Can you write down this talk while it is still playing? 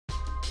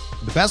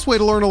The best way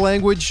to learn a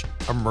language?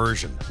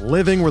 Immersion.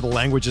 Living where the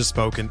language is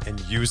spoken and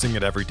using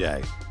it every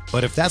day.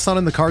 But if that's not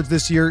in the cards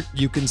this year,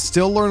 you can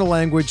still learn a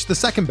language the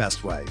second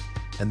best way,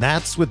 and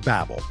that's with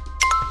Babbel.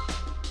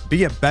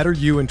 Be a better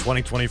you in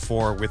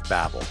 2024 with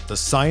Babbel, the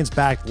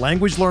science-backed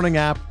language learning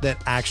app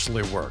that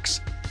actually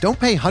works. Don't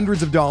pay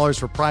hundreds of dollars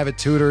for private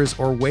tutors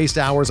or waste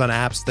hours on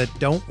apps that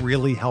don't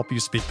really help you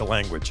speak the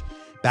language.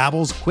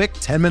 Babbel's quick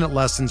 10-minute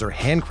lessons are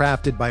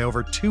handcrafted by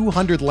over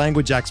 200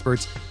 language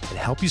experts and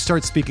help you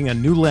start speaking a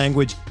new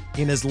language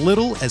in as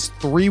little as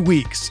 3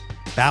 weeks.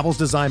 Babbel's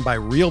designed by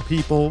real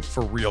people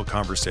for real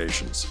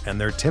conversations,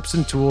 and their tips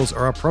and tools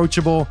are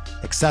approachable,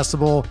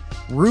 accessible,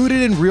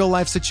 rooted in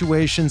real-life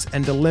situations,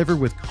 and delivered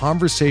with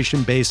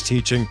conversation-based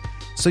teaching,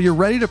 so you're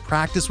ready to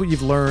practice what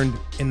you've learned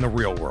in the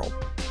real world.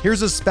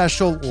 Here's a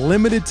special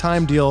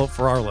limited-time deal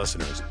for our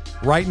listeners.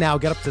 Right now,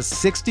 get up to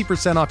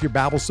 60% off your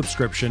Babbel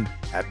subscription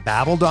at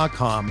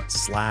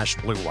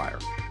babbel.com/Blue Wire.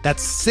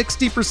 That's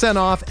 60%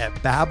 off at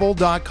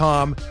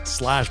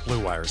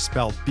babbel.com/Blue Wire,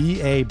 spelled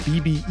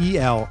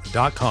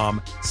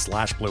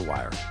BABBEL.com/Blue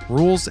Wire.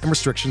 Rules and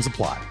restrictions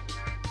apply.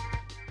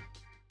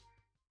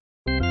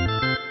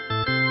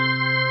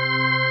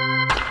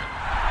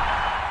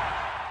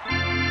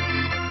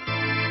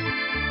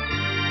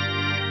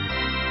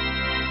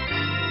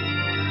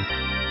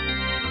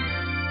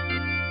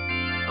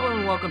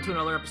 Welcome to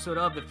another episode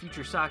of the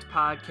Future Sox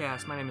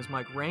Podcast. My name is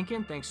Mike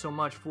Rankin. Thanks so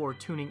much for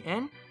tuning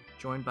in.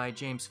 Joined by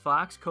James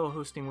Fox,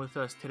 co-hosting with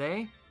us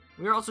today.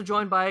 We are also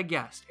joined by a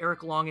guest,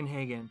 Eric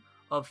Longenhagen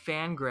of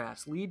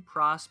Fangraphs, lead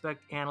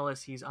prospect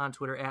analyst. He's on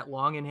Twitter at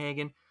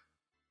Longenhagen.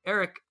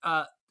 Eric,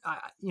 I'm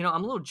a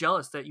little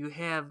jealous that you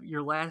have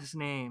your last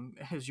name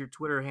as your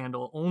Twitter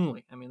handle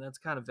only. I mean, that's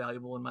kind of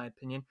valuable in my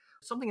opinion.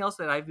 Something else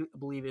that I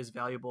believe is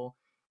valuable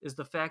is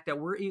the fact that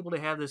we're able to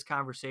have this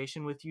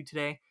conversation with you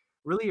today.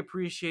 Really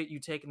appreciate you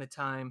taking the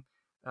time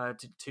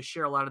to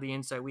share a lot of the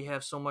insight. We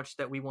have so much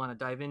that we want to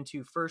dive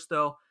into. First,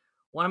 though,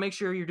 want to make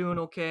sure you're doing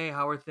okay.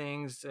 How are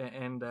things?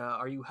 And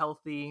are you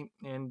healthy?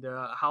 And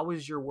how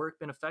has your work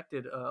been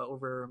affected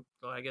over,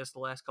 I guess, the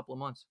last couple of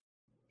months?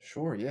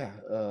 Sure. Yeah.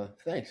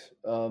 Thanks.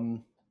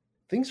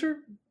 Things are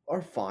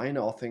fine,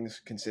 all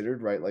things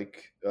considered, right?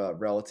 Like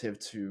relative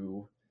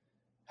to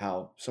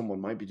how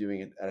someone might be doing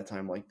it at a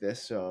time like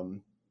this.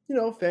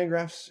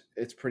 Fangraphs,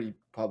 it's pretty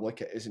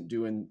public, isn't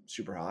doing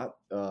super hot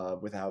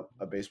without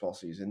a baseball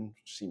season,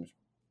 which seems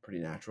pretty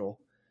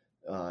natural.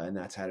 And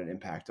that's had an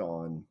impact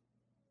on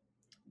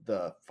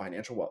the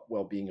financial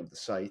well-being of the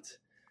site.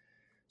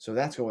 So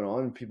that's going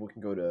on. People can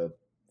go to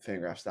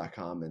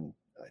fangraphs.com, and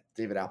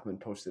David Appelman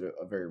posted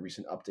a very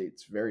recent update.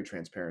 It's very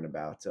transparent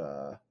about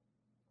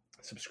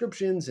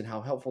subscriptions and how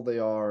helpful they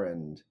are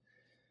and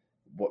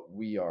what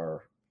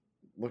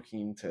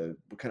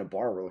kind of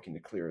bar we're looking to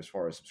clear as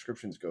far as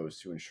subscriptions goes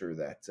to ensure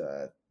that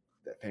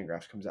that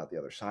Fangraphs comes out the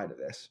other side of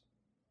this.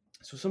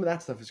 So some of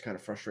that stuff is kind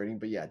of frustrating,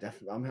 but yeah,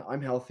 definitely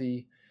I'm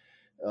healthy.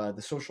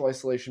 The social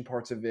isolation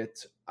parts of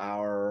it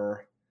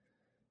are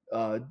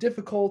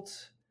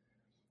difficult.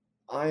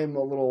 I'm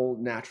a little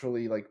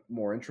naturally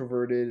more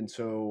introverted, and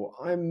so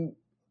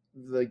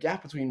the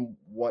gap between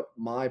what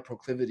my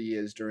proclivity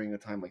is during a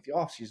time like the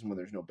off season when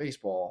there's no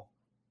baseball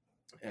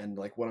and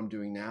what I'm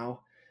doing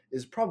now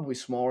is probably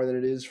smaller than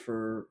it is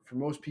for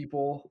most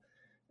people.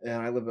 And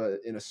I live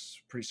in a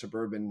pretty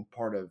suburban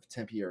part of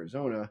Tempe,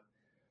 Arizona.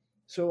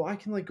 So I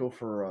can go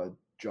for a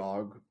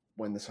jog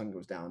when the sun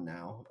goes down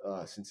now,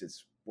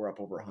 since we're up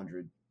over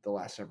 100 the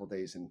last several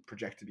days and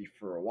project to be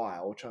for a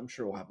while, which I'm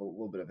sure will have a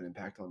little bit of an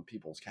impact on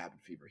people's cabin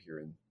fever here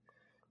in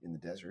the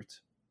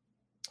desert.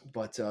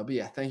 But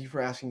yeah, thank you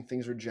for asking.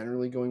 Things are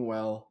generally going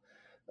well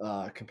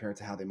compared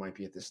to how they might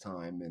be at this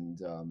time.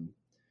 And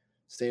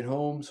staying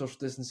home, social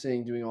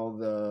distancing, doing all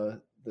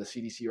the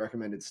CDC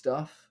recommended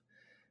stuff,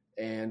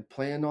 and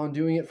plan on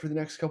doing it for the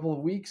next couple of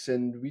weeks.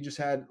 And we just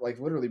had,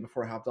 literally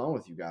before I hopped on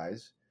with you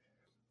guys,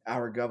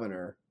 our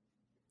governor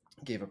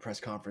gave a press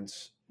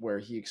conference where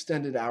he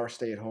extended our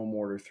stay-at-home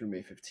order through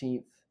May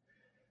 15th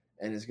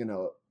and is going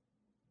to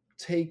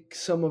take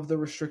some of the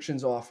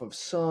restrictions off of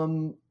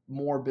some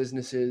more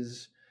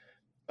businesses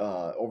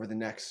over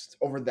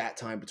that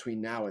time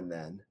between now and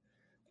then.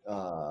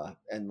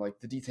 And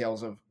the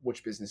details of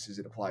which businesses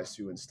it applies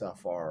to and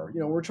stuff are,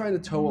 we're trying to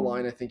toe a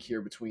line, I think, here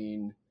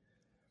between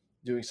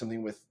doing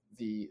something a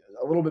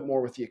little bit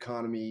more with the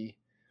economy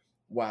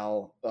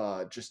while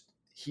just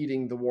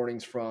heeding the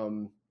warnings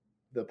from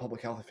the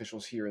public health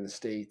officials here in the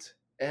state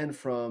and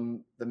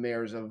from the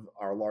mayors of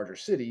our larger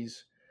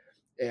cities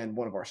and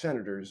one of our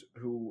senators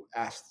who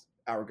asked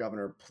our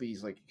governor,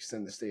 please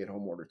extend the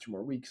stay-at-home order 2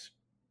 more weeks,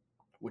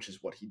 which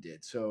is what he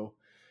did. So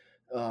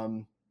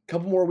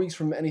couple more weeks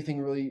from anything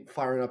really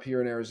firing up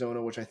here in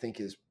Arizona, which I think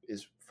is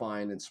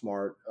fine and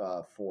smart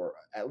for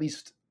at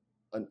least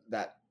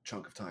that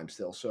chunk of time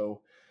still.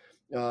 So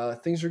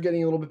things are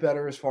getting a little bit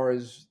better as far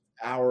as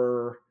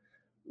our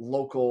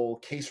local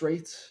case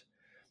rates,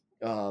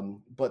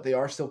 but they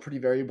are still pretty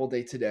variable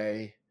day to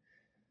day.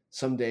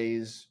 Some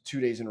days,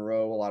 2 days in a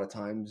row, a lot of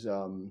times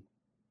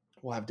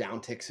we'll have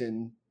downticks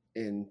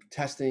in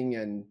testing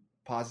and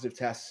positive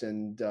tests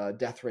and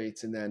death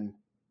rates, and then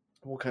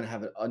we'll kind of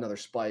have another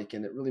spike,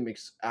 and it really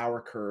makes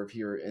our curve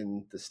here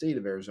in the state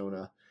of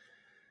Arizona.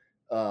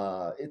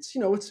 It's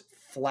it's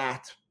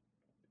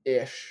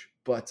flat-ish,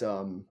 but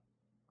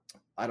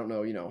I don't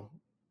know.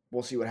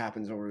 We'll see what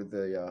happens over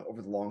the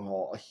long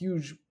haul. A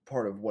huge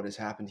part of what has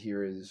happened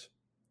here is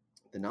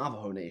the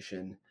Navajo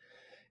Nation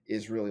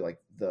is really like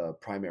the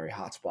primary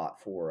hotspot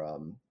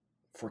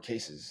for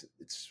cases.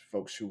 It's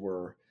folks who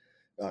were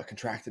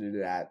contracted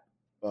it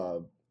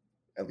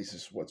at least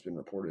this is what's been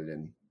reported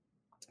in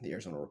the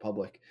Arizona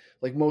Republic.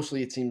 Like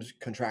mostly it seems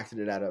contracted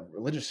it at a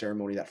religious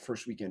ceremony that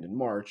first weekend in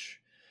March,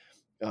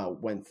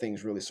 when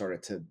things really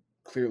started to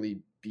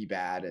clearly be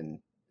bad, and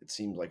it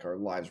seemed like our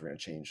lives were going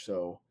to change.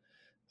 So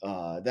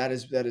that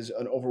is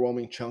an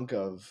overwhelming chunk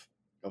of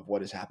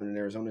what has happened in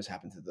Arizona has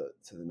happened to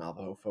the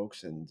Navajo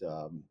folks, and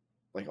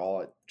like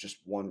all at just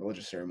one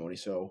religious ceremony.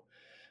 So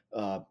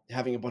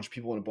having a bunch of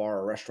people in a bar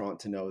or a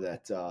restaurant to know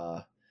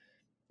that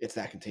it's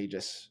that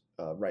contagious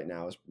right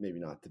now is maybe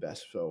not the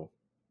best. So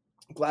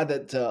glad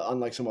that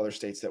unlike some other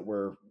states that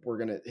we're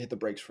going to hit the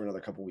brakes for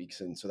another couple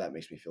weeks. And so that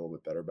makes me feel a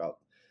bit better about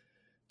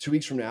 2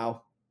 weeks from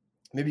now,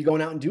 maybe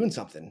going out and doing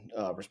something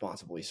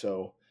responsibly.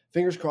 So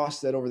fingers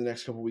crossed that over the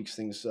next couple weeks,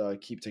 things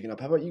keep ticking up.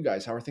 How about you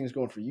guys? How are things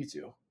going for you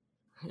two?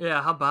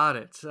 Yeah, how about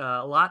it?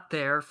 A lot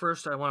there.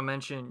 First, I want to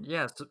mention,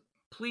 yes,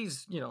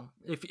 please,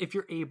 if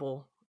you're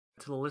able,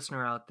 to the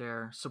listener out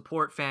there,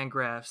 support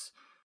Fangraphs.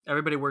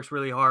 Everybody works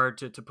really hard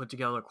to put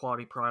together a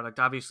quality product.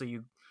 Obviously,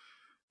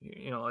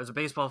 as a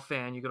baseball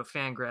fan, you go to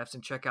Fangraphs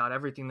and check out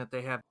everything that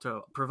they have to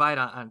provide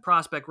on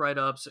prospect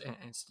write-ups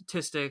and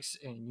statistics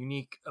and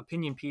unique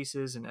opinion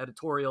pieces and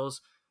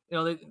editorials.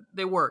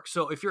 They work.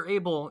 So if you're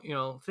able,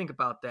 think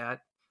about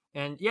that.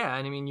 And yeah,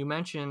 and I mean, you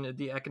mentioned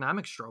the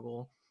economic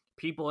struggle.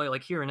 People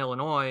like here in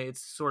Illinois,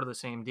 it's sort of the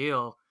same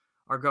deal.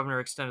 Our governor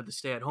extended the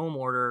stay-at-home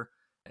order,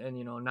 and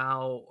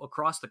now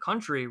across the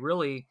country,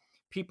 really,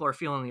 people are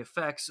feeling the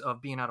effects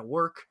of being out of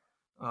work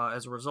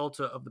as a result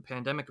of the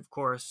pandemic, of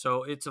course.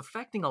 So it's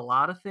affecting a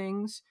lot of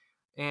things,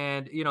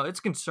 and it's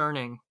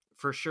concerning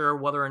for sure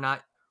whether or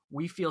not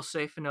we feel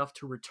safe enough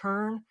to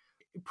return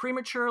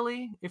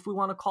prematurely, if we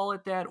want to call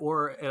it that,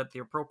 or at the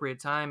appropriate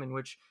time in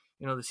which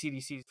the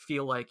CDC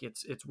feel like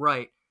it's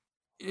right.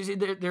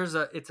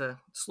 It's a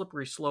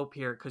slippery slope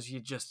here because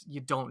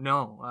you don't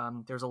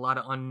know. There's a lot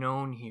of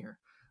unknown here.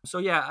 So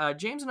yeah,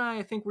 James and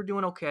I think we're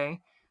doing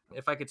okay.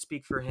 If I could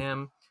speak for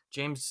him,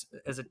 James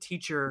as a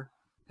teacher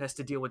has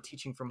to deal with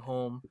teaching from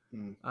home,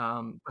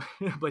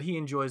 but he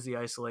enjoys the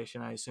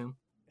isolation, I assume.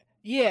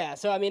 Yeah,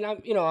 so I mean,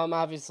 I'm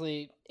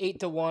obviously 8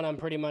 to 1. I'm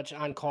pretty much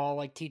on call,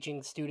 like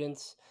teaching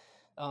students.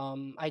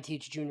 I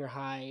teach junior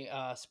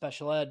high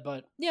special ed,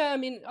 but yeah, I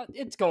mean,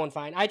 it's going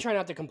fine. I try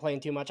not to complain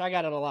too much. I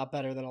got it a lot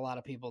better than a lot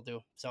of people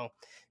do. So,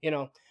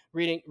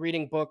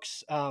 reading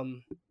books,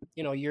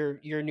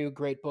 your new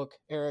great book,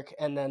 Eric,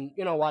 and then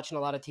watching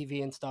a lot of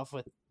TV and stuff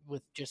with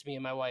just me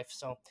and my wife.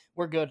 So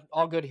we're good,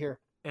 all good here.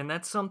 And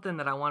that's something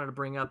that I wanted to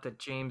bring up that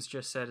James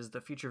just said is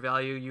the future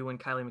value. You and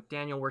Kylie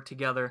McDaniel worked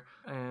together,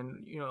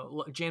 and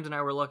James and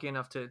I were lucky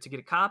enough to get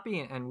a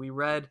copy, and we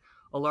read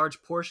a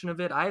large portion of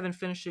it. I haven't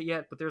finished it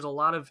yet, but there's a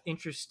lot of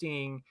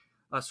interesting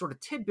sort of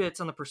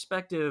tidbits on the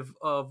perspective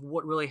of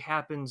what really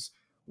happens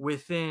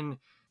within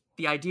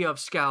the idea of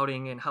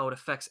scouting and how it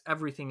affects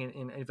everything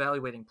in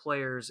evaluating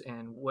players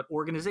and what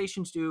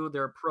organizations do,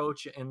 their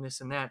approach, and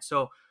this and that.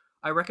 So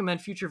I recommend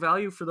Future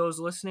Value for those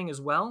listening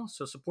as well.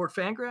 So support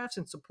Fangraphs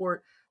and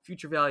support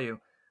Future Value.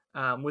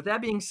 With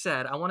that being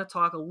said, I want to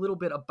talk a little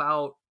bit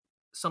about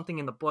something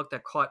in the book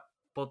that caught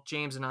both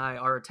James and I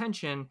our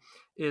attention,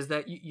 is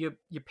that you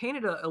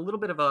painted a little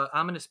bit of an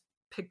ominous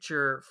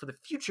picture for the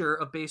future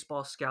of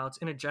baseball scouts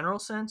in a general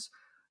sense.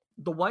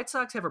 The White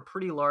Sox have a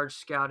pretty large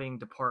scouting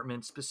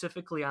department,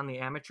 specifically on the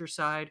amateur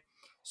side.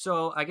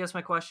 So I guess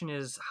my question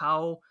is,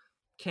 how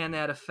can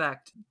that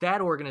affect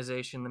that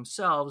organization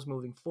themselves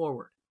moving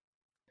forward?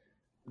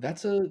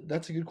 That's a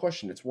good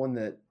question. It's one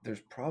that there's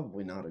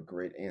probably not a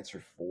great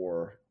answer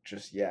for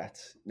just yet,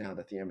 now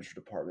that the amateur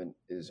department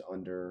is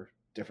under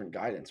different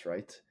guidance,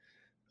 right?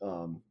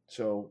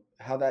 So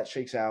how that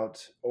shakes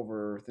out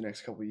over the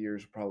next couple of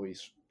years will probably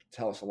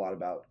tell us a lot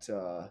about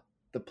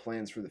the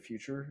plans for the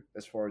future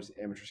as far as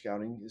amateur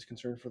scouting is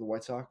concerned for the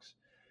White Sox.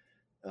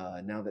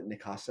 Now that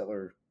Nick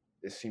Hostetler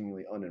is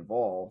seemingly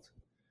uninvolved,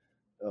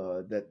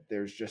 that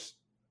there's just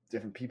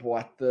different people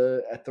at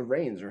the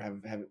reins, or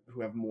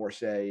who have more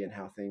say in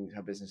how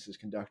business is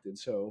conducted.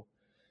 So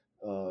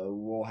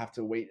we'll have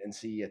to wait and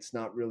see. It's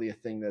not really a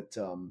thing that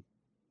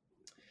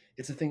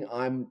it's a thing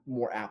I'm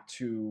more apt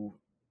to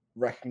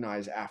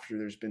recognize after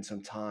there's been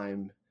some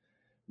time,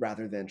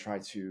 rather than try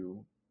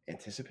to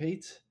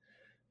anticipate.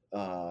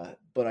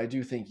 But I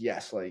do think,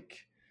 yes, like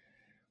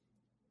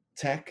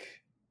tech,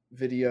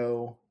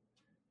 video,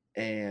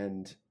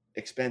 and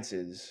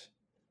expenses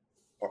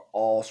are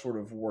all sort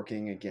of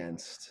working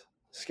against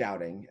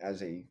scouting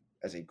as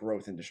a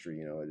growth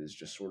industry. It is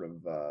just sort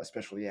of,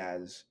 especially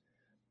as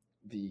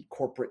the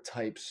corporate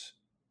types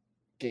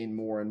gain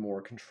more and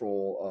more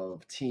control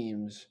of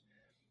teams,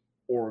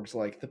 orgs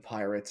like the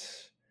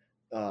Pirates,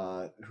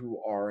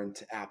 who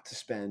aren't apt to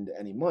spend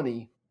any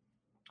money,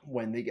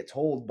 when they get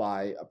told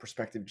by a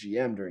prospective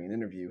GM during an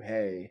interview,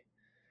 hey,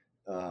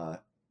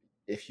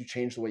 if you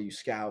change the way you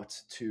scout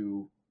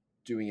to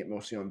doing it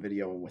mostly on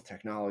video and with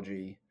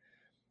technology,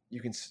 you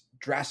can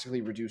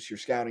drastically reduce your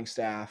scouting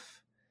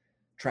staff,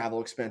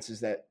 travel expenses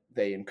that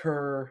they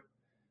incur,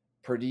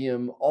 per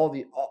diem,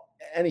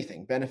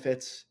 anything,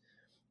 benefits,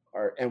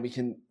 and we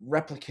can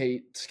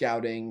replicate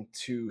scouting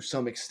to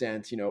some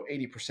extent,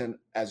 80%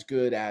 as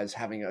good as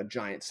having a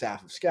giant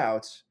staff of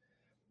scouts,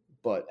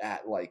 but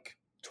at like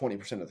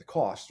 20% of the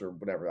cost or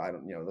whatever. I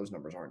don't, those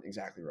numbers aren't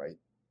exactly right.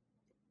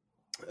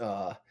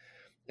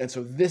 And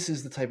so this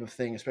is the type of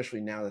thing, especially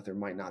now that there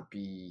might not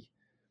be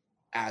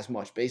as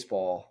much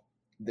baseball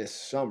this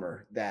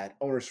summer, that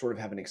owners sort of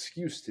have an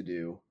excuse to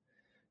do.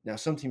 Now,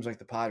 some teams like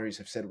the Padres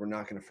have said we're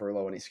not going to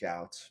furlough any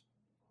scouts.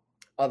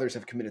 Others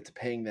have committed to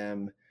paying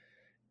them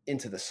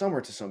into the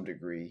summer to some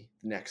degree,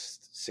 the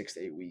next 6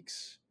 to 8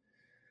 weeks.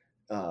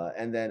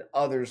 And then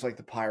others like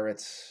the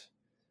Pirates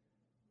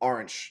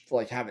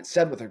haven't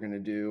said what they're going to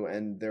do.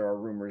 And there are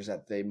rumors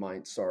that they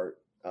might start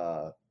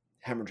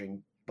hemorrhaging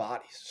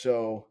bodies.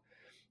 So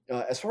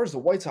as far as the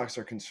White Sox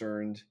are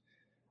concerned,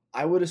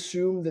 I would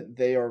assume that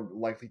they are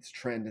likely to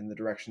trend in the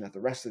direction that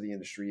the rest of the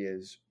industry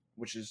is,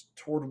 which is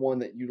toward one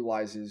that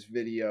utilizes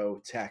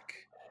video, tech,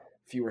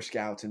 fewer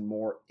scouts, and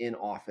more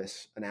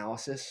in-office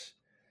analysis.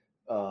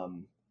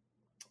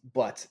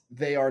 But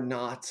they are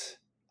not,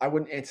 I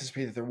wouldn't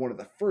anticipate that they're one of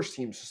the first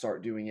teams to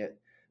start doing it,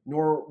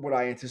 nor would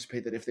I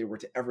anticipate that if they were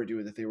to ever do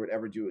it, that they would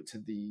ever do it to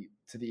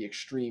the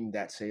extreme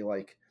that, say,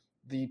 like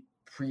the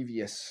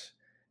previous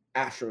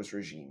Astros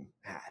regime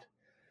had.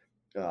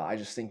 I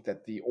just think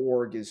that the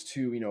org is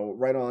too,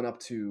 right on up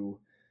to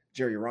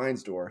Jerry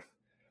Reinsdorf,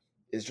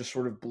 is just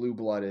sort of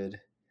blue-blooded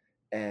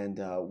and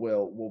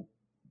will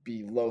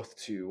be loath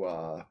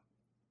to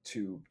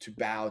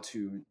bow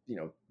to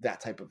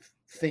that type of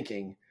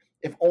thinking,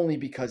 if only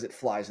because it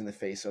flies in the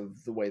face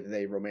of the way that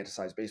they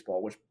romanticize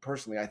baseball, which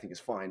personally I think is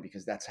fine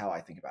because that's how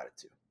I think about it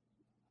too.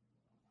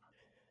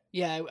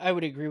 Yeah, I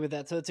would agree with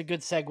that. So it's a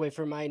good segue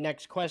for my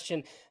next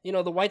question.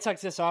 The White Sox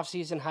this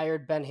offseason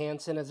hired Ben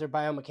Hansen as their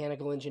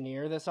biomechanical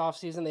engineer this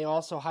offseason. They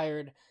also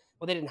hired,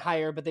 they didn't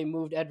hire, but they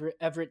moved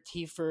Everett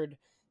Tieford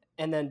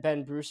and then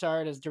Ben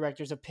Broussard as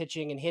directors of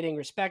pitching and hitting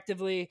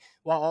respectively,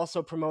 while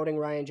also promoting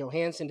Ryan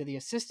Johansson to the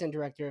assistant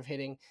director of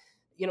hitting.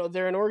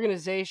 They're an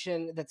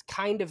organization that's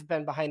kind of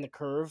been behind the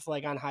curve,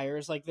 like on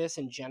hires like this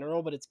in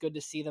general, but it's good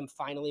to see them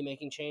finally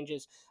making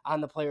changes on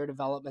the player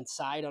development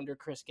side under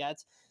Chris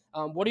Getz.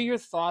 What are your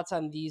thoughts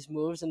on these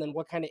moves, and then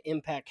what kind of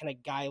impact can a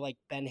guy like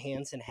Ben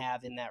Hansen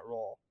have in that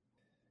role?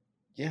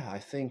 Yeah, I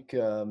think,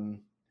 the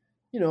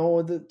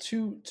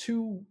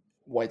two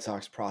White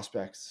Sox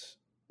prospects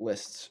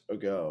lists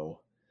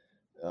ago,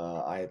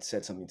 I had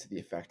said something to the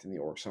effect in the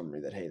org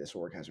summary that, hey, this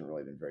org hasn't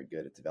really been very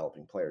good at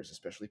developing players,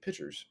 especially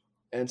pitchers.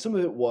 And some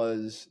of it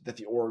was that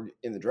the org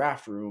in the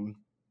draft room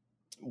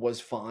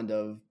was fond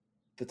of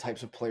the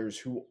types of players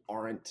who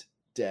aren't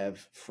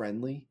dev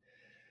friendly.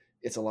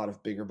 It's a lot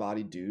of bigger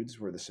bodied dudes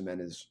where the cement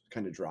is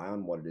kind of dry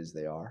on what it is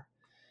they are.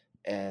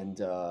 And,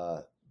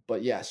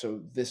 but yeah, so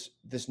this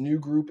new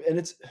group, and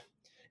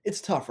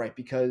it's tough, right?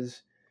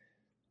 Because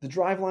the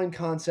driveline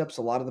concepts,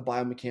 a lot of the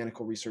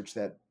biomechanical research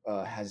that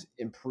has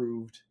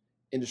improved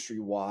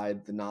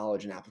industry-wide, the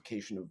knowledge and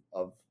application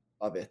of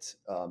it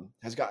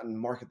has gotten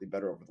markedly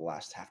better over the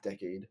last half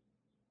decade.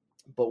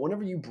 But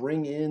whenever you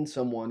bring in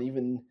someone,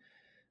 even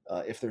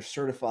if they're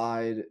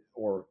certified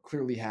or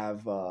clearly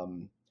have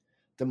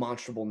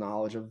demonstrable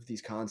knowledge of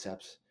these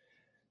concepts,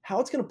 how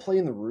it's going to play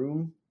in the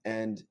room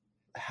and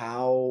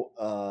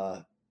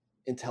how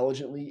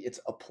intelligently it's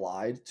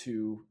applied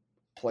to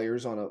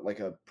players on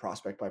a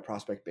prospect by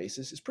prospect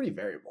basis is pretty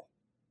variable.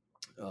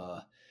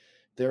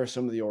 There are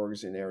some of the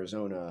orgs in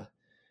Arizona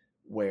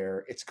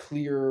where it's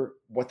clear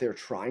what they're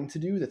trying to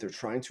do, that they're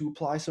trying to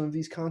apply some of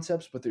these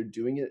concepts, but they're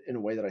doing it in a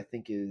way that I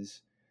think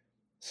is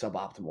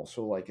suboptimal.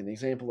 So like an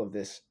example of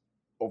this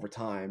over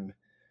time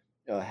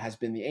has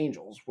been the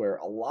Angels, where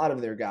a lot of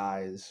their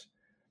guys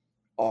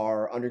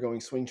are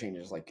undergoing swing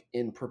changes like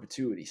in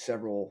perpetuity,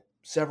 several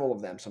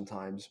of them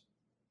sometimes.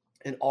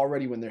 And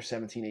already when they're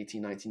 17,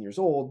 18, 19 years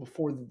old,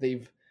 before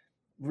they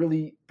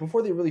really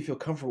feel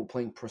comfortable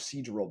playing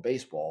procedural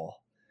baseball.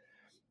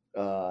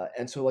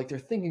 And so like they're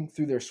thinking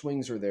through their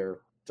swings or their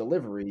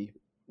delivery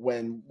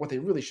when what they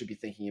really should be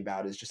thinking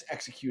about is just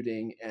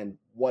executing and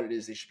what it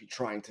is they should be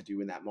trying to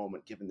do in that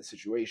moment, given the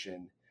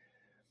situation.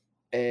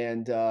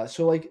 And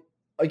so like,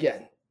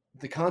 again,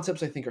 the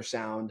concepts I think are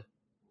sound.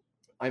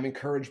 I'm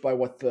encouraged by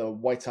what the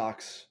White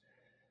Sox,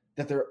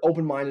 that they're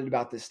open-minded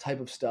about this type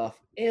of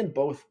stuff, and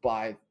both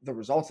by the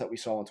results that we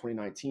saw in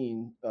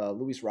 2019.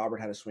 Luis Robert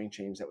had a swing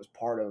change that was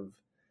part of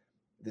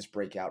this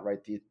breakout,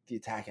 right? The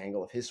attack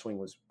angle of his swing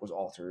was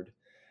altered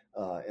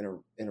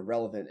in a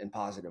relevant and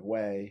positive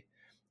way.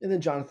 And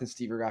then Jonathan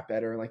Stever got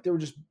better. And like there were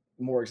just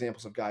more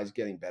examples of guys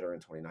getting better in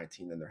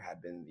 2019 than there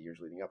had been in the years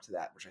leading up to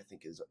that, which I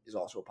think is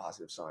also a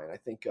positive sign. I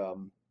think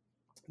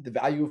the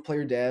value of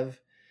player dev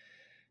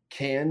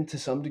can to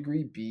some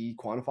degree be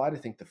quantified. I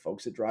think the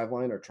folks at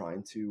Driveline are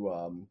trying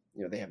to,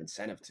 they have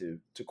incentive to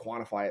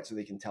quantify it so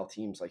they can tell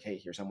teams like, hey,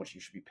 here's how much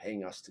you should be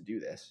paying us to do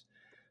this.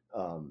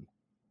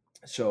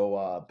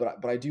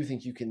 But I do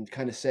think you can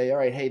kind of say, all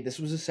right, hey, this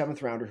was a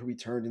 7th rounder who we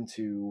turned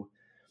into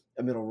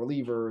a middle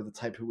reliever, the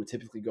type who would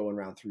typically go in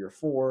round 3 or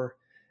 4,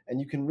 and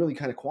you can really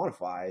kind of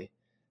quantify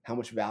how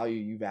much value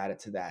you've added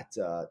to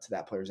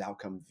that player's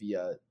outcome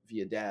via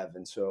dev.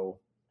 And so,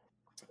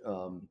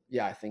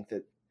 I think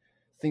that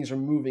things are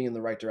moving in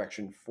the right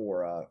direction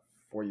for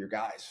your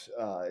guys.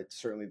 It's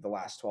certainly the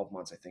last 12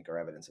 months, I think, are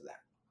evidence of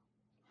that.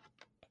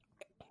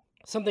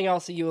 Something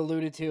else that you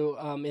alluded to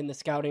in the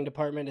scouting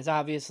department is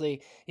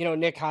obviously,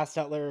 Nick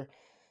Hostetler,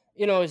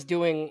 is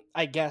doing,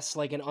 I guess,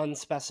 like an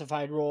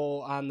unspecified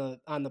role on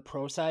the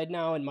pro side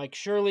now, and Mike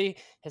Shirley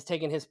has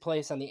taken his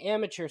place on the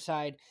amateur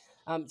side.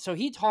 So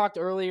he talked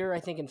earlier, I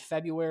think in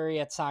February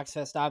at Sox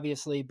Fest,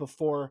 obviously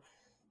before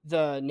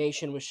the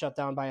nation was shut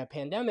down by a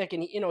pandemic,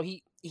 and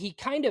he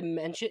kind of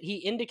he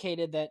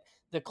indicated that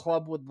the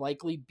club would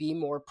likely be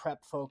more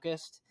prep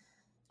focused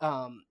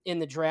in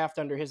the draft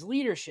under his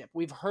leadership.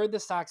 We've heard the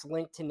Sox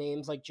linked to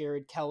names like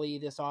Jared Kelly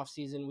this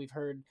offseason. We've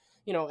heard,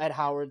 Ed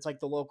Howard's like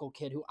the local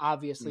kid who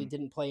obviously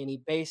didn't play any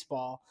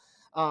baseball.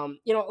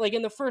 Like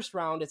in the first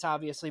round, it's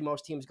obviously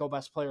most teams go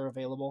best player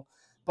available,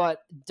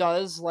 but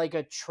does like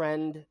a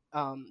trend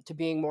to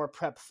being more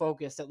prep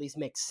focused at least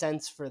make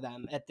sense for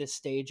them at this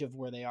stage of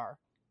where they are?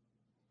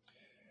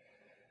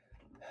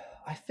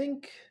 I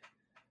think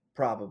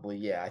probably,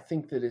 yeah. I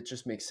think that it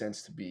just makes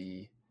sense to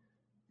be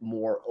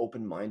more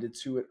open-minded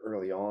to it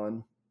early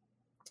on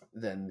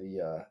than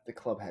the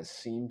club has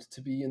seemed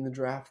to be in the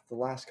draft the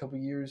last couple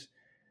of years.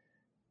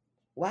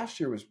 Last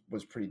year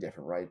was pretty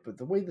different, right? But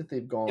the way that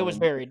they've gone, it was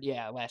varied,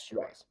 yeah. Last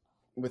year was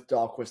with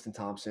Dahlquist and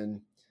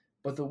Thompson,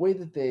 but the way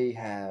that they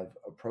have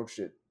approached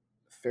it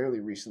fairly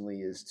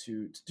recently is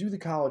to do the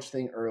college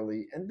thing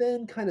early and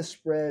then kind of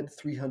spread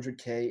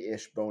 300K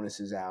ish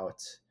bonuses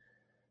out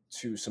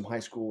to some high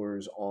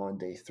schoolers on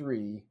day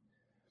 3.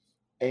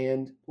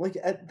 And like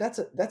that's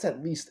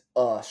at least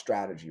a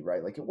strategy,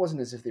 right? Like it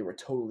wasn't as if they were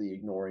totally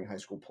ignoring high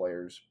school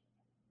players.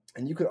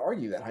 And you could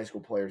argue that high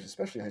school players,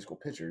 especially high school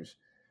pitchers,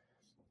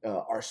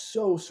 are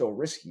so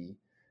risky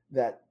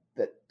that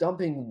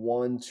dumping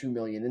 $1-2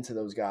 million into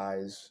those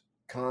guys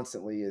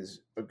constantly is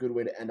a good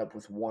way to end up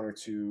with 1 or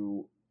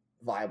 2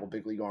 viable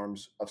big league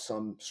arms of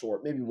some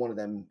sort. Maybe one of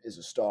them is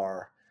a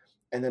star,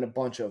 and then a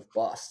bunch of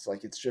busts.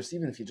 Like it's just,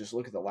 even if you just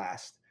look at the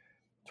last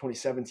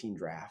 2017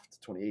 draft,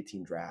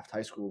 2018 draft, high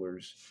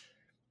schoolers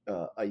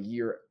a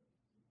year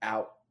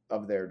out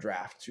of their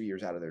draft, 2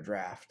 years out of their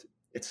draft,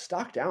 it's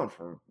stock down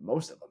for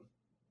most of them.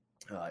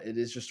 It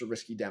is just a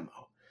risky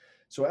demo.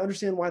 So I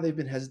understand why they've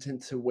been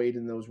hesitant to wade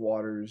in those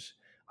waters.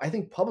 I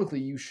think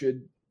publicly you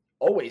should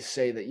always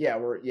say that,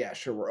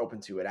 we're open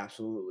to it,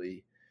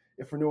 absolutely.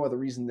 If for no other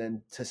reason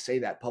than to say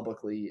that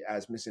publicly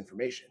as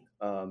misinformation.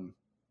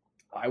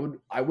 I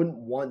wouldn't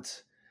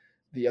want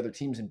the other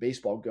teams in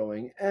baseball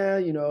going,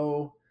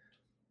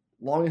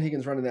 Long and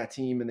Higgins running that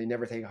team and they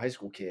never take a high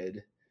school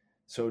kid.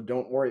 So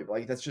don't worry.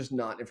 Like that's just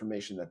not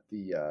information that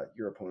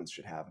your opponents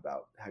should have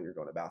about how you're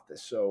going about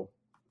this. So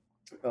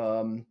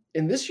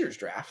in this year's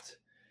draft,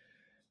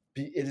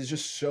 it is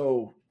just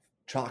so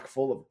chock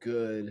full of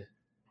good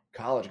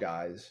college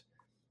guys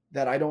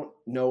that I don't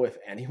know if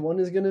anyone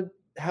is going to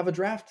have a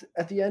draft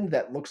at the end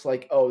that looks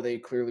like, oh, they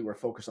clearly were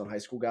focused on high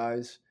school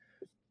guys.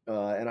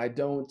 And I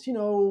don't,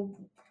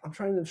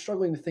 I'm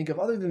struggling to think of,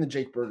 other than the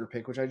Jake Burger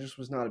pick, which I just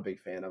was not a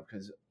big fan of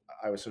because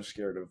I was so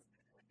scared of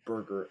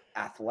Burger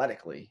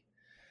athletically.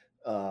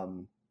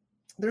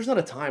 There's not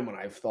a time when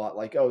I've thought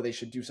like, oh, they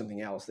should do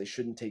something else. They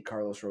shouldn't take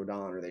Carlos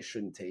Rodon, or they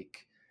shouldn't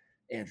take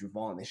Andrew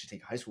Vaughn. They should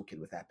take a high school kid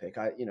with that pick.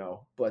 But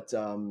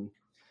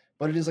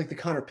it is like the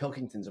Connor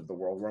Pilkingtons of the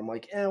world where I'm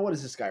like, what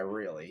is this guy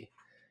really?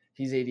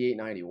 He's 88,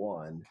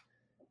 91,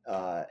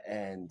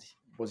 and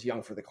was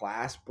young for the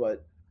class,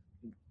 but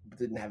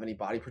didn't have any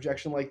body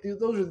projection. Like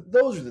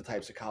those are the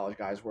types of college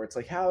guys where it's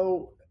like,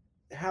 how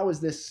is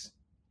this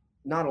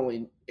not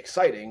only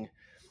exciting,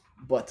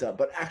 but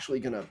actually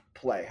going to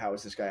play? How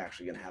is this guy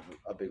actually going to have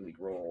a big league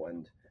role?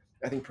 And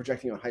I think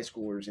projecting on high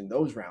schoolers in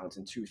those rounds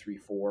in 2, 3,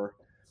 4,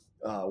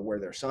 where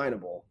they're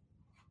signable,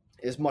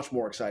 is much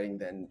more exciting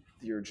than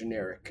your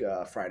generic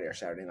Friday or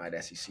Saturday night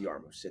SEC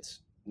arm who sits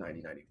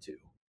 90, 92.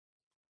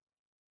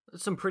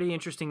 That's some pretty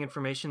interesting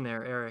information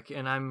there, Eric,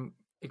 and I'm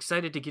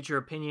excited to get your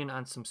opinion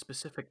on some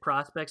specific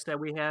prospects that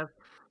we have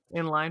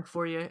in line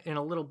for you in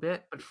a little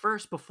bit. But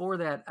first, before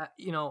that,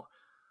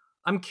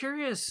 I'm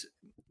curious.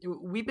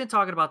 We've been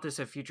talking about this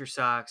at Future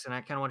Sox, and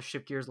I kind of want to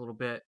shift gears a little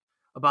bit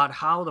about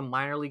how the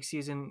minor league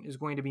season is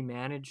going to be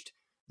managed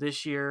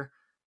this year.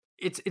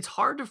 It's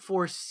hard to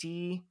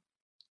foresee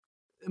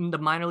the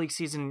minor league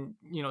season,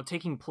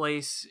 taking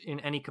place in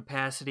any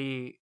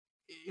capacity,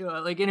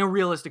 like in a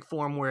realistic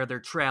form where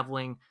they're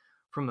traveling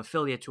from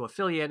affiliate to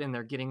affiliate and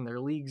they're getting their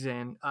leagues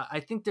in. I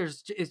think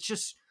it's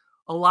just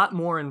a lot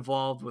more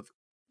involved with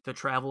the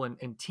travel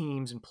and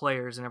teams and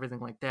players and everything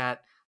like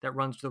that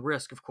runs the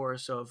risk, of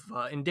course, of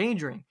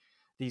endangering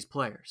these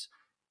players.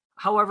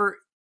 However,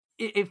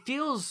 it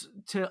feels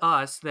to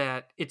us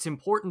that it's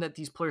important that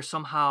these players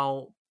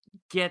somehow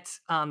get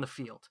on the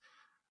field.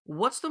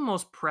 What's the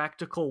most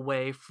practical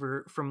way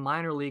for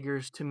minor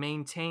leaguers to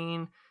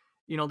maintain,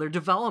 their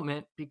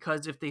development?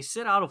 Because if they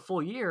sit out a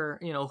full year,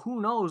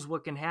 who knows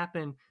what can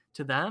happen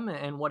to them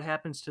and what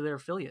happens to their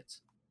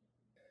affiliates.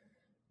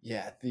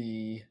 Yeah,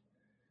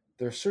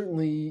 there's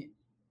certainly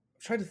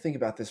tried to think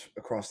about this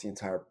across the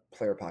entire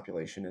player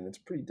population, and it's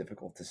pretty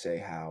difficult to say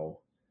how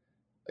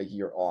a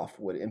year off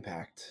would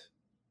impact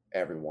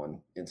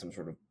everyone in some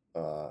sort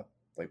of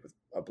like with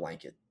a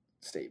blanket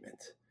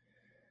statement.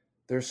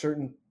 There are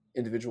certain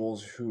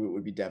individuals who it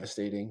would be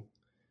devastating,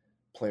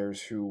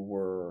 players who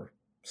were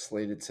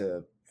slated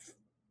to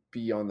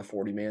be on the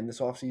 40 man this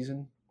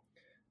offseason,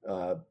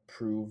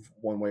 prove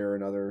one way or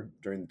another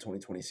during the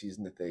 2020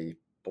 season that they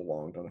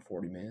belonged on a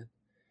 40 man.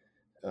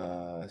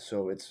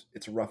 So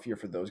it's a rough year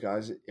for those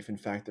guys if in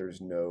fact there's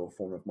no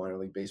form of minor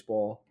league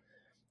baseball.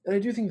 And I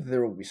do think that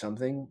there will be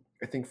something.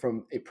 I think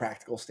from a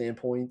practical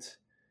standpoint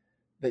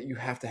that you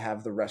have to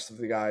have the rest of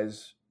the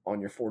guys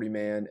on your 40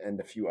 man and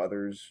a few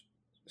others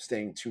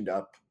staying tuned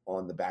up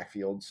on the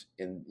backfields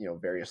in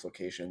various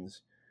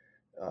locations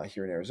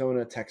here in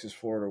Arizona, Texas,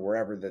 Florida,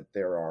 wherever that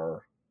there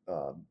are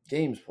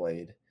games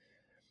played.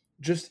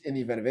 Just in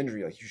the event of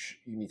injury, like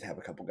you need to have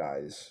a couple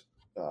guys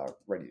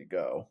ready to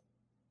go.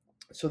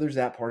 So there's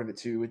that part of it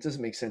too. It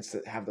doesn't make sense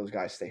to have those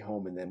guys stay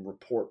home and then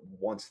report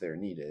once they're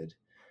needed.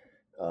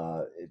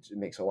 It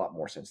makes a lot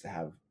more sense to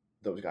have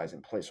those guys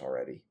in place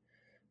already.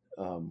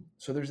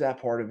 So there's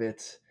that part of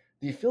it.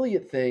 The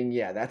affiliate thing,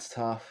 yeah, that's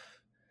tough.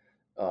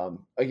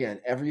 Again,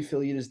 every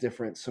affiliate is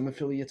different. Some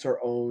affiliates are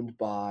owned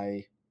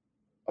by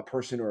a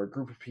person or a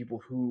group of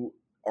people who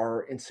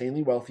are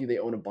insanely wealthy. They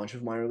own a bunch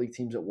of minor league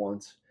teams at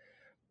once.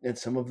 And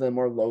some of them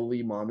are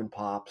lowly mom and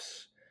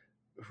pops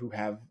who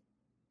have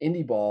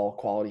indie ball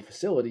quality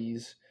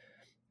facilities,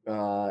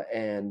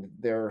 and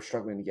they're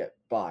struggling to get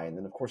by. And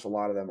then, of course, a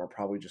lot of them are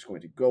probably just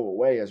going to go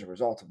away as a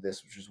result of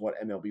this, which is what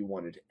MLB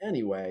wanted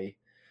anyway.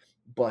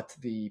 But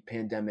the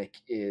pandemic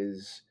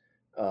is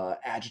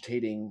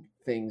agitating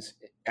things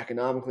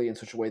economically in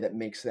such a way that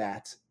makes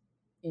that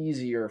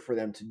easier for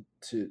them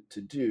to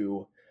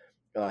do,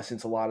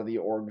 since a lot of the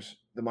orgs,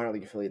 the minor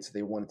league affiliates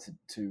they wanted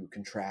to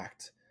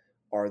contract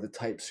are the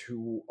types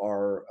who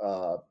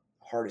are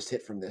hardest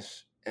hit from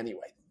this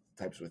anyway,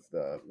 types with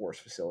the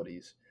worst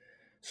facilities.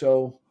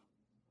 So,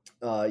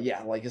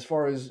 yeah, like as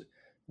far as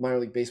minor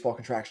league baseball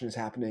contraction is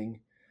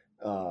happening,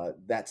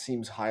 that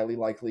seems highly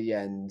likely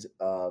and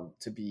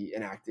to be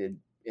enacted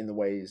in the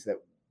ways that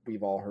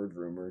we've all heard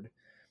rumored.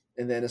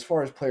 And then as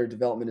far as player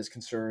development is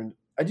concerned,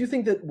 I do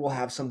think that we'll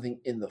have something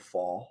in the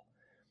fall,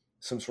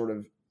 some sort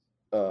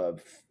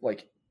of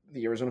like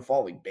the Arizona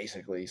Fall League,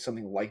 basically,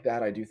 something like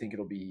that. I do think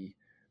it'll be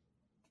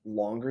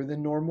longer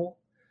than normal.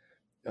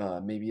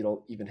 Maybe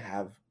it'll even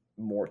have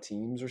more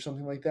teams or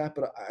something like that.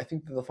 But I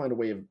think that they'll find a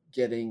way of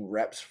getting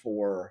reps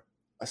for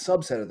a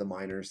subset of the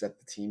minors that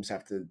the teams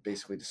have to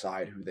basically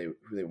decide who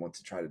they want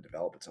to try to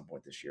develop at some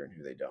point this year and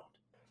who they don't.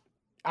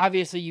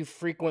 Obviously, you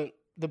frequent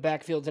the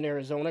backfields in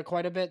Arizona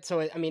quite a bit.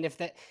 So, I mean, if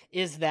that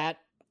is that,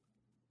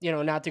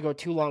 not to go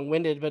too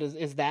long-winded, but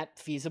is that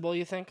feasible,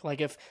 you think? Like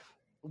if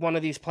one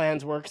of these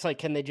plans works, like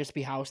can they just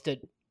be housed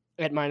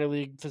at minor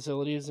league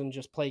facilities and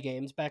just play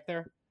games back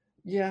there?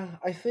 Yeah,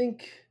 I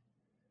think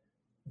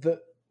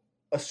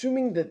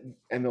assuming that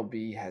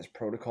MLB has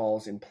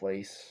protocols in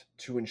place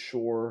to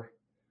ensure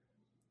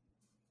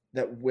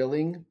that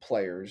willing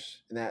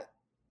players, and that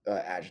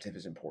adjective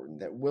is important,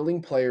 that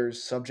willing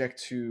players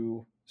subject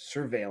to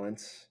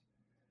surveillance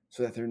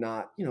so that they're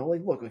not,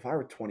 like, look, if I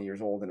were 20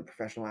 years old and a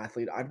professional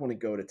athlete, I'd want to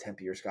go to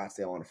Tempe or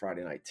Scottsdale on a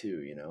Friday night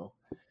too,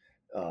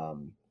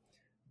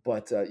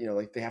 But,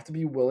 like they have to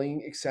be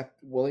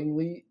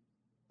willingly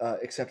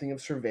accepting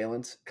of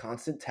surveillance,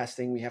 constant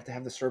testing. We have to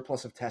have the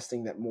surplus of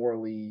testing that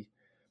morally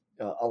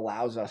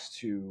allows us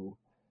to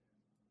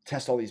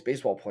test all these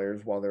baseball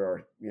players while there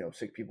are,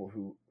 sick people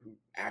who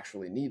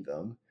actually need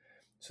them.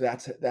 So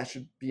that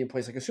should be in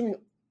place. Like assuming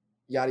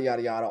yada,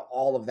 yada, yada,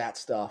 all of that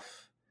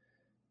stuff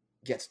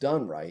gets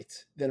done right,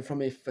 then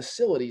from a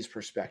facilities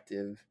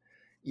perspective,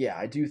 yeah,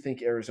 I do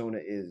think Arizona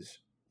is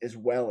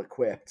well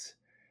equipped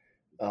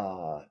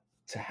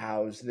to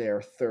house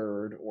their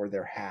third or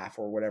their half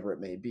or whatever it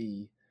may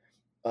be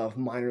of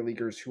minor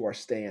leaguers who are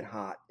staying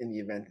hot in the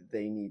event that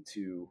they need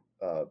to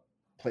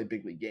play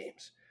big league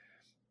games.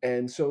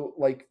 And so,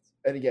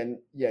 and again,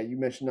 yeah, you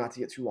mentioned not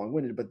to get too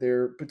long-winded, but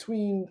they're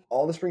between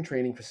all the spring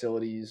training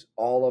facilities,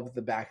 all of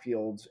the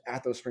backfields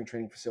at those spring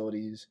training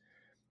facilities,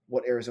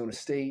 what Arizona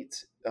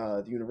State,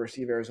 the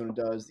University of Arizona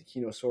does, the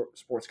Kino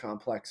Sports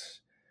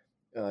Complex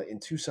in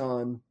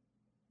Tucson,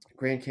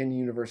 Grand Canyon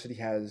University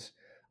has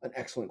an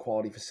excellent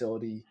quality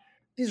facility.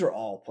 These are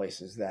all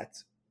places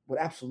that would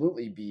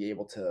absolutely be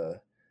able to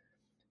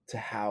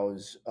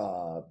house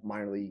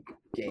minor league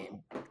game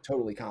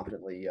totally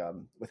competently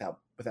without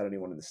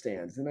anyone in the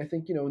stands. And I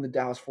think, in the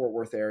Dallas-Fort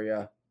Worth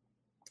area,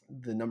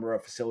 the number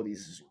of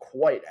facilities is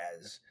quite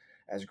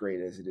as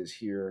great as it is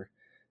here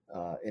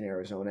in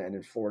Arizona. And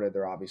in Florida,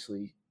 they're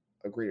obviously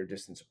a greater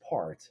distance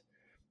apart,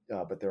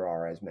 but there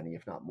are as many,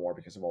 if not more,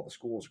 because of all the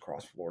schools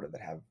across Florida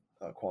that have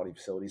quality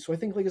facilities. So I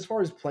think, like, as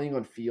far as playing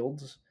on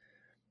fields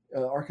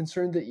are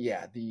concerned, that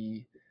yeah,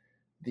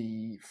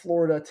 the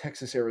Florida,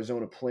 Texas,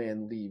 Arizona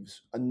plan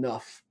leaves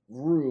enough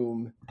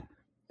room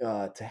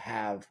to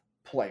have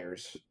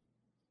players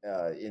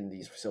in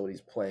these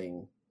facilities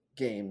playing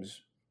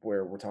games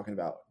where we're talking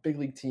about big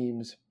league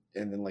teams,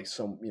 and then like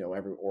some,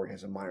 every org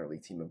has a minor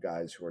league team of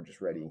guys who are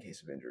just ready in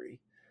case of injury.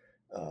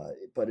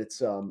 But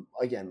it's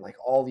again, like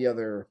all the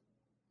other,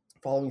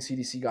 following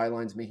CDC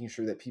guidelines, making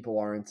sure that people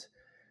aren't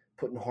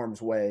put in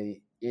harm's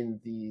way in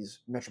these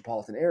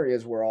metropolitan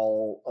areas where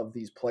all of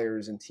these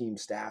players and team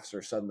staffs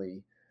are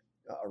suddenly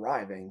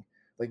arriving.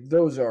 Like,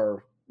 those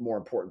are more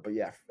important. But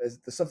yeah, as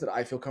the stuff that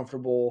I feel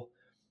comfortable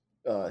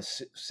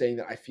saying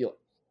that I feel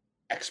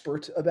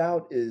expert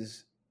about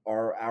is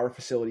our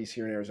facilities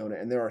here in Arizona,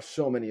 and there are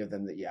so many of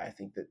them that I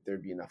think that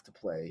there'd be enough to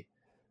play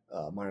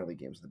minor league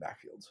games in the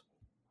backfields.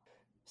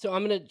 So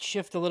I'm going to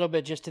shift a little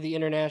bit just to the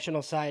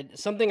international side.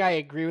 Something I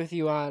agree with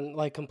you on,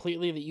 like,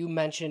 completely, that you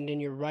mentioned in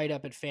your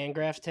write-up at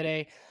Fangraphs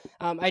today.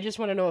 I just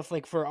want to know if,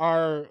 like, for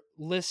our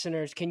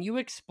listeners, can you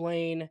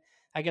explain,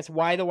 I guess,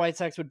 why the White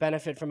Sox would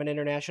benefit from an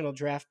international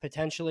draft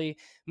potentially?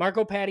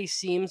 Marco Patti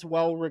seems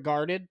well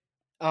regarded,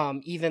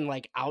 even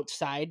like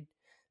outside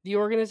the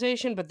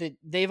organization, but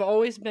they've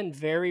always been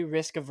very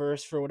risk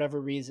averse for whatever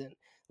reason.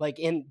 Like,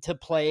 to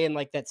play in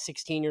like that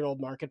 16-year-old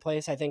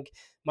marketplace. I think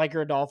Mike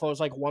Rodolfo's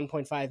like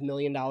 $1.5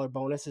 million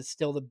bonus is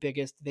still the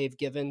biggest they've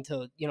given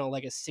to,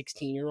 like a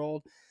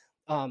 16-year-old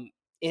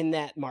in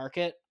that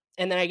market.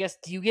 And then I guess,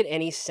 do you get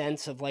any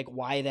sense of like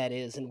why that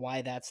is and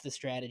why that's the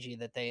strategy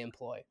that they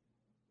employ?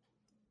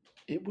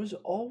 It was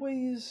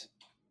always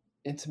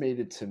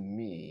intimated to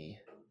me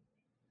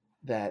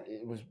that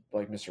it was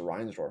like Mr.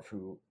 Reinsdorf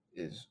who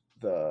is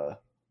the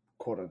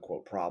quote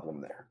unquote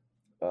problem there.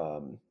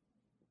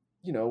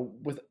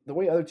 With the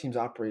way other teams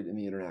operate in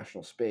the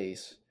international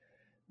space,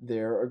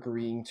 they're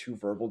agreeing to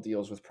verbal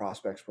deals with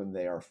prospects when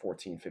they are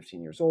 14,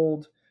 15 years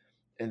old.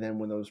 And then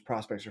when those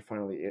prospects are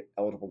finally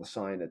eligible to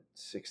sign at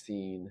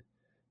 16,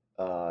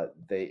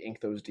 they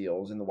ink those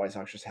deals. And the White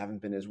Sox just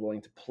haven't been as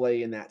willing to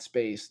play in that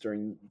space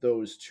during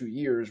those 2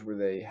 years where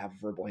they have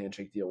a verbal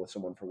handshake deal with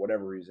someone for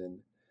whatever reason.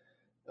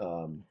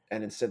 And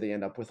instead they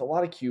end up with a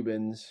lot of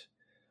Cubans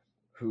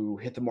who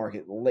hit the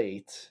market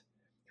late,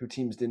 who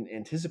teams didn't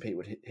anticipate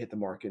would hit the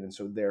market. And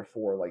so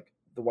therefore, like,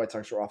 the White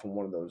Sox are often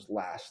one of those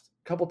last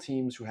couple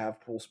teams who have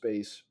pool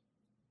space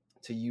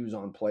to use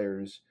on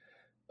players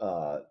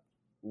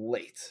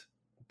late.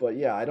 But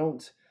yeah,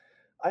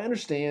 I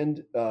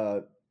understand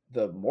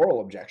the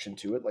moral objection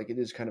to it. Like, it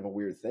is kind of a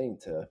weird thing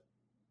to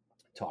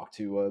talk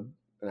to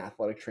an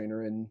athletic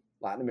trainer in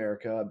Latin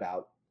America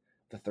about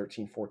the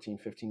 13, 14,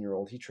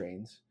 15-year-old he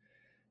trains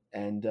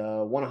and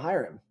want to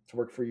hire him to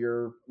work for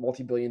your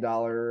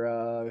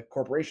multi-billion-dollar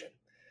corporation.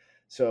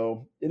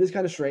 So it is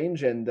kind of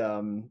strange. And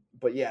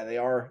but yeah, they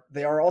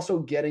are also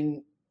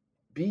getting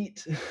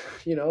beat.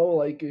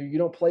 Like, you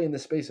don't play in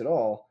this space at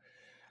all,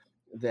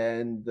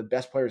 then the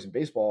best players in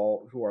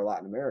baseball who are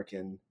Latin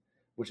American,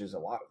 which is a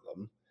lot of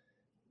them,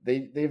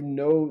 they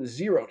have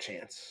zero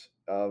chance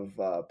of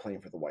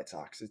playing for the White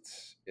Sox.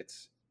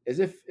 It's as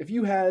if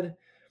you had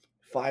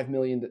 $5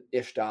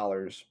 million-ish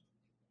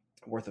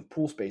worth of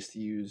pool space to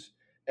use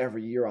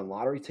every year on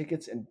lottery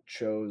tickets and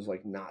chose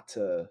like not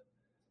to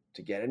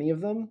get any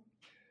of them,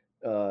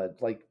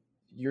 like,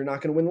 you're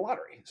not going to win the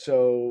lottery.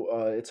 So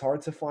it's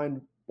hard to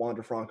find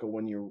Wander Franco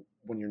when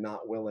you're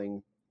not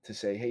willing to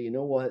say, hey, you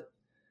know what?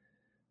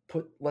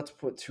 Let's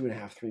put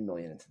 $2.5-3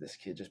 million into this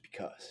kid just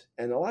because.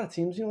 And a lot of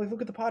teams, like,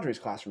 look at the Padres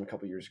class from a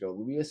couple years ago.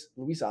 Luis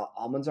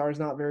Almanzar is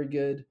not very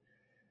good.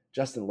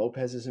 Justin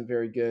Lopez isn't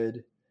very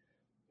good.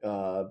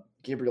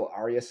 Gabriel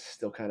Arias is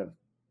still kind of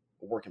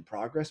a work in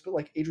progress, but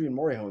like Adrian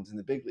Morejon's in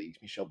the big leagues.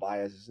 Michel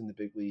Baez is in the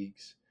big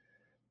leagues.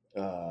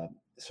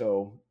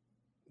 So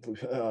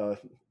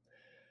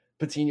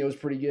Patino is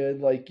pretty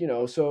good. Like,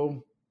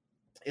 so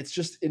it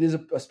is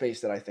a space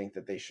that I think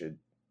that they should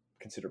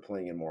consider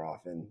playing in more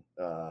often.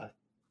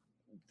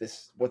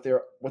 What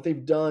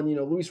they've done,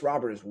 Luis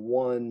Robert is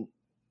one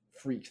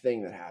freak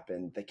thing that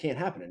happened that can't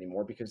happen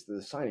anymore because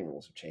the signing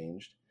rules have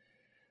changed.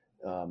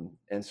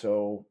 And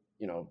so,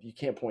 you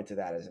can't point to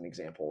that as an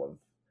example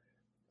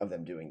of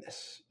them doing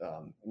this,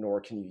 nor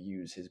can you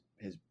use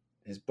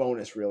his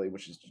bonus, really,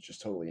 which is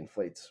just totally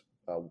inflates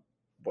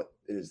what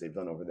it is they've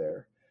done over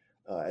there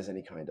as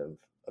any kind of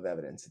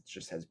evidence. It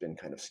just has been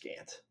kind of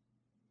scant.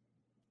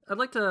 I'd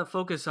like to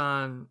focus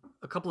on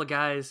a couple of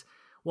guys.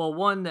 Well,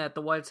 one that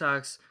the White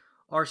Sox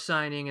are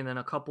signing, and then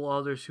a couple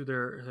others who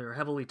they're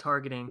heavily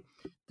targeting.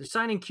 They're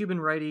signing Cuban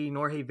righty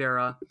Norge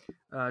Vera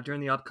during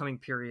the upcoming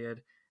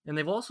period. And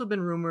they've also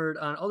been rumored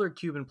on other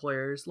Cuban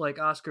players like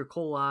Oscar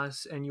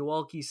Colas and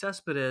Yoelqui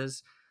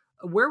Cespedes.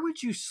 Where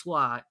would you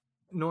slot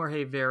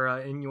Norge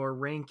Vera in your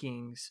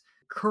rankings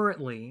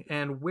currently?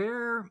 And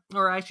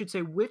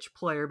which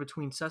player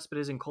between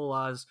Cespedes and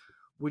Colas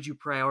would you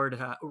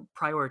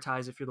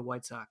prioritize if you're the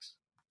White Sox?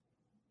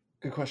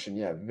 Good question.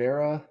 Yeah,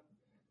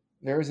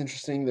 Vera's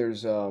interesting.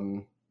 There's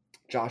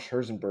Josh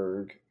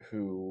Herzenberg,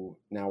 who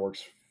now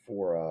works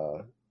for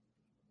a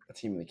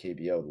team in the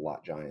KBO, the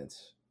Lot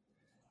Giants,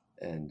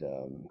 and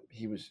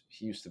he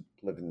used to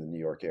live in the New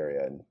York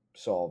area and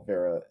saw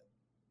Vera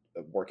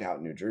work out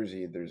in New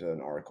Jersey. There's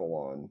an article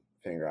on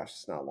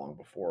Fangraphs not long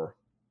before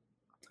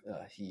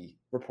he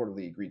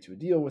reportedly agreed to a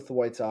deal with the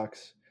White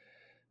Sox.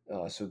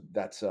 So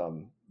that's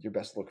your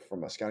best look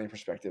from a scouting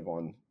perspective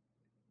on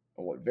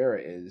what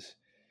Vera is.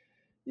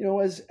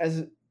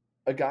 As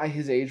a guy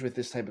his age with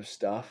this type of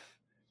stuff,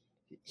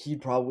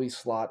 he'd probably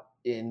slot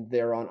in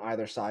there on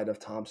either side of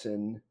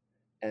Thompson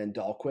and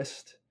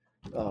Dahlquist,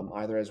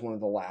 either as one of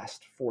the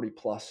last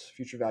 40-plus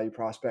future value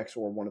prospects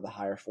or one of the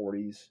higher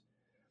 40s.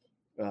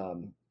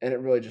 And it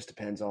really just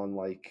depends on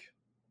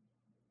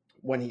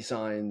when he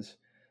signs,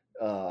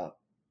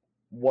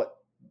 what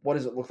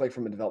does it look like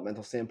from a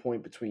developmental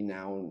standpoint between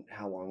now and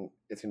how long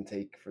it's going to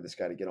take for this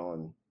guy to get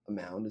on a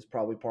mound is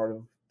probably part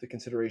of the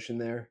consideration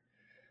there.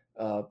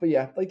 But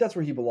yeah, that's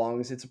where he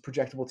belongs. It's a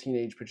projectable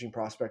teenage pitching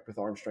prospect with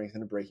arm strength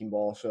and a breaking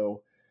ball.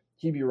 So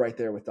he'd be right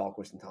there with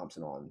Dahlquist and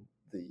Thompson on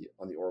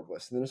the org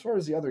list. And then as far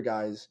as the other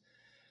guys,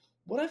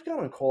 what I've got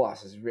on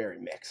Colas is very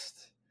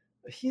mixed.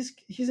 He's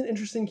an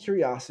interesting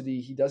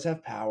curiosity. He does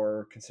have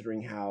power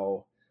considering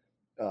how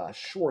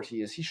short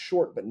he is. He's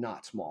short but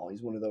not small.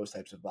 He's one of those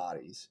types of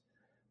bodies.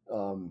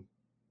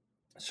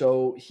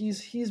 So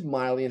he's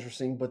mildly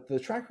interesting, but the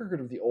track record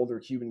of the older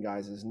Cuban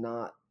guys is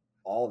not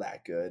all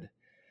that good.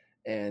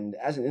 And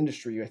as an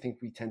industry, I think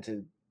we tend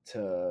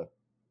to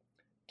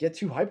get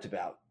too hyped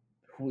about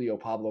Julio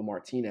Pablo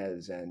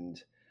Martinez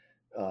and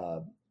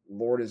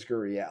Lourdes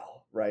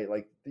Gurriel, right?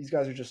 These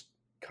guys are just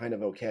kind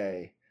of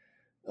okay.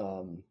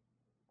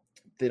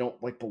 They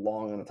don't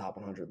belong on a top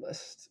 100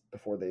 list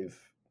before they've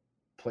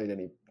played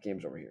any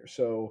games over here.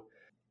 So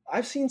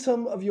I've seen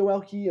some of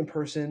Yoelqui in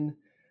person.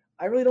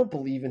 I really don't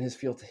believe in his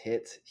feel to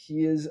hit.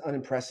 He is an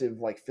impressive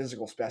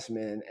physical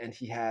specimen, and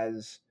he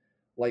has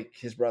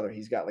his brother,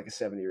 he's got a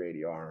 70 or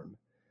 80 arm.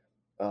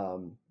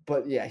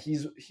 But yeah,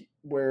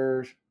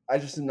 where I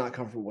just am not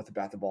comfortable with the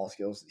bat to ball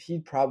skills.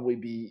 He'd probably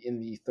be in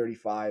the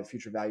 35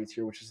 future value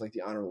tier, which is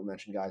the honorable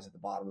mention guys at the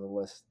bottom of the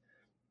list,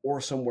 or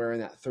somewhere in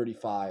that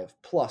 35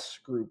 plus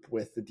group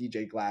with the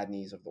DJ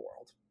Gladneys of the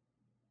world.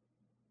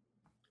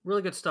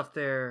 Really good stuff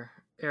there,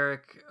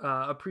 Eric.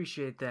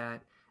 Appreciate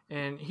that.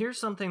 And here's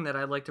something that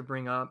I'd like to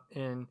bring up.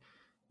 And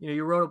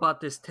you wrote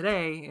about this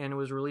today, and it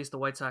was released, the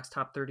White Sox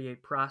top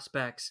 38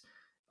 prospects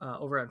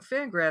over at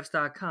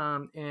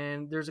Fangraphs.com.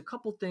 And there's a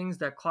couple things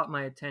that caught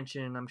my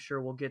attention, and I'm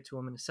sure we'll get to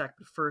them in a sec.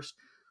 But first,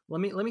 let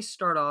me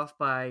start off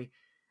by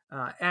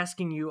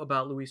asking you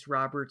about Luis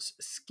Roberts'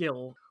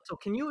 skill. So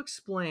can you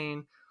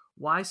explain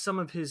why some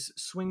of his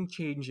swing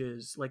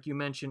changes, like you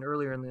mentioned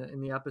earlier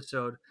in the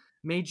episode,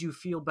 made you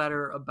feel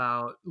better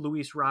about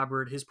Luis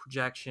Robert, his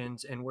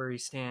projections, and where he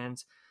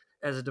stands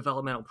as a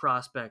developmental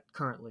prospect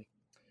currently?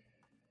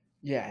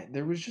 Yeah,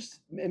 there was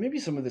maybe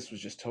some of this was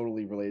just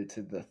totally related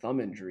to the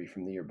thumb injury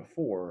from the year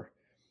before.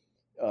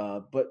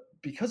 But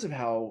because of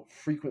how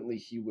frequently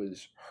he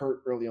was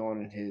hurt early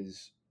on in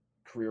his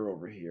career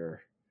over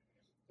here,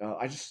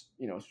 I just,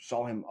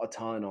 saw him a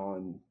ton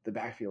on the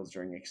backfields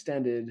during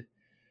extended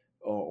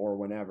or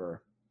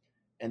whenever.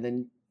 And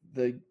then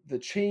the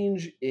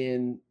change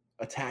in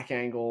attack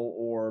angle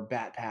or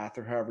bat path,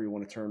 or however you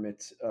want to term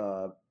it,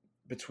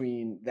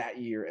 between that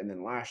year and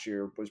then last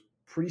year was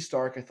pretty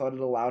stark. I thought it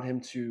allowed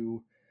him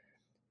to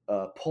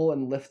pull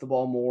and lift the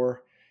ball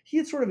more. He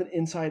had sort of an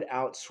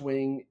inside-out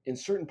swing in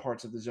certain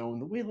parts of the zone,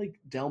 the way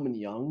Delman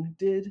Young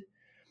did.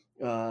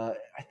 I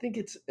think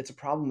it's a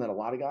problem that a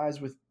lot of guys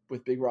with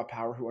big raw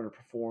power who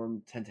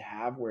underperform tend to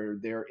have, where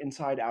they're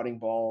inside-outing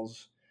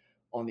balls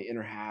on the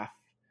inner half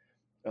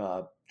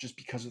just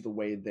because of the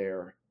way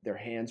their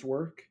hands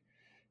work.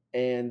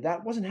 And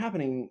that wasn't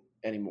happening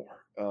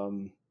anymore.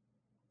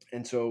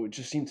 And so it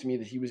just seemed to me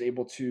that he was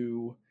able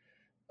to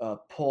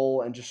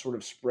pull and just sort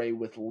of spray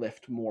with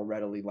lift more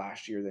readily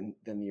last year than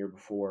the year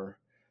before.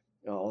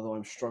 Although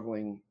I'm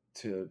struggling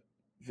to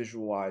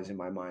visualize in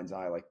my mind's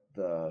eye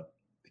the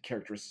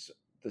characteristics,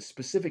 the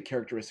specific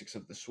characteristics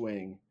of the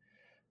swing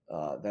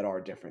that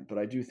are different. But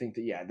I do think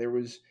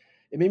that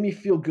it made me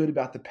feel good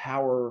about the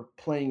power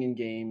playing in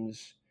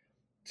games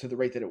to the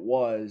rate that it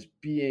was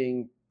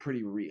being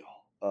pretty real.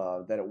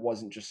 That it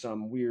wasn't just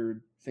some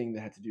weird thing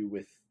that had to do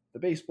with the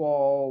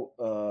baseball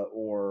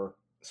or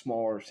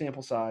smaller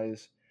sample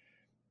size,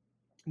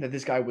 that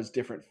this guy was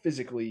different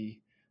physically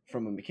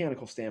from a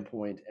mechanical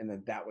standpoint,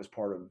 and that was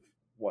part of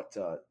what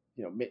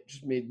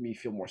just made me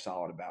feel more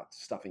solid about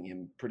stuffing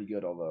him pretty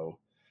good, although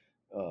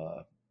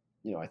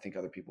I think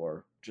other people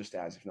are just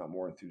as, if not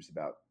more, enthused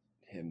about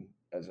him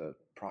as a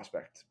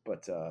prospect,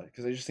 but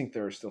because I just think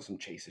there are still some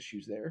chase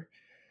issues there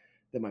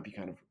that might be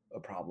kind of a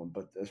problem.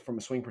 But as from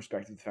a swing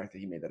perspective, the fact that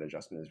he made that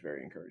adjustment is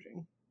very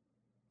encouraging.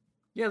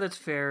 Yeah, that's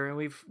fair, and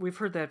we've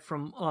heard that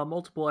from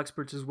multiple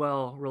experts as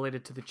well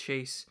related to the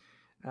chase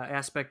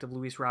aspect of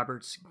Luis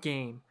Roberts'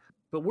 game.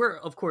 But we're,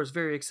 of course,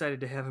 very excited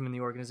to have him in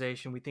the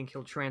organization. We think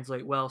he'll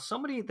translate well.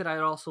 Somebody that I'd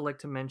also like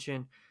to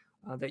mention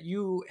that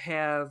you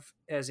have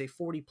as a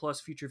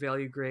 40-plus future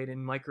value grade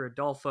in Miker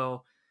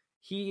Adolfo.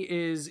 He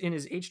is in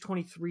his age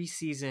 23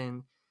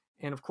 season,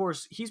 and of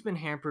course, he's been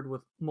hampered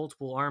with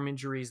multiple arm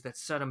injuries that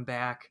set him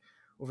back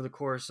over the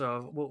course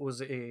of what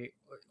was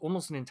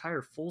almost an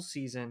entire full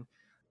season.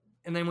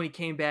 And then when he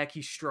came back,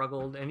 he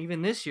struggled, and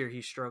even this year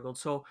he struggled.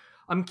 So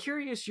I'm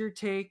curious your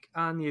take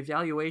on the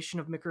evaluation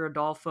of Miker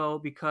Adolfo,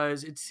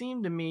 because it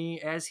seemed to me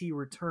as he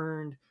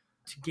returned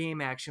to game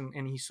action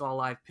and he saw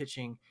live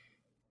pitching,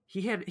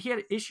 he had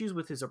issues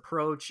with his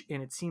approach,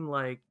 and it seemed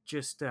like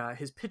just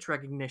his pitch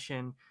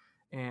recognition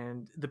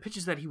and the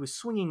pitches that he was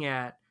swinging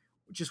at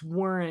just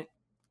weren't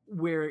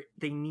where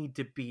they need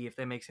to be, if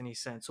that makes any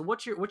sense. So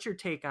what's your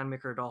take on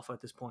Miker Adolfo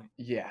at this point?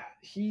 Yeah,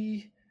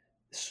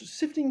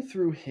 sifting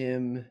through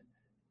him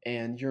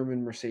and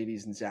Yermin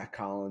Mercedes and Zach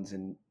Collins,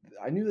 and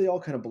I knew they all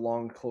kind of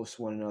belonged close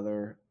to one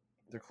another.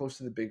 They're close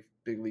to the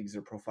big leagues.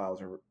 Their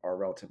profiles are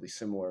relatively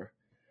similar.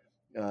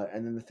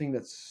 And then the thing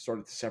that's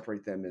started to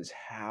separate them is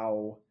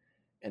how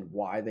and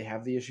why they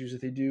have the issues that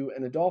they do.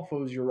 And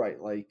Adolfo's, you're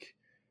right, like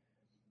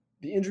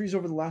the injuries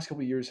over the last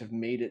couple of years have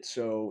made it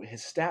so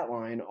his stat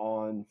line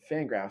on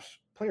Fangraphs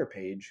player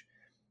page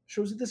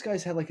shows that this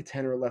guy's had like a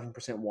 10 or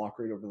 11% walk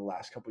rate over the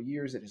last couple of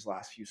years at his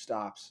last few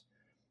stops.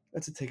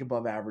 That's a tick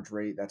above average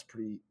rate. That's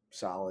pretty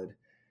solid.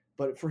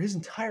 But for his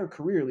entire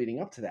career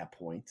leading up to that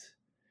point,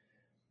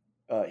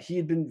 he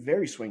had been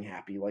very swing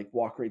happy, like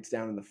walk rates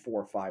down in the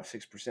 4, 5,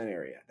 6%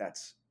 area.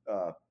 That's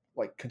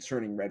like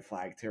concerning red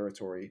flag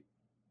territory,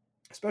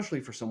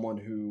 especially for someone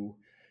who,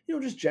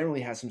 just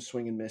generally has some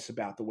swing and miss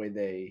about the way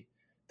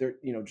they're,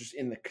 just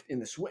in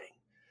the swing.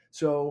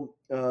 So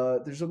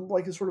there's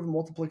a sort of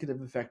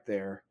multiplicative effect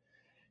there.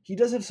 He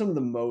does have some of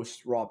the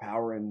most raw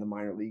power in the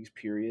minor leagues,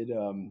 period.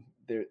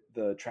 The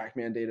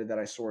TrackMan data that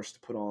I sourced to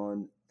put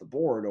on the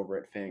board over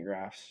at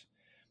Fangraphs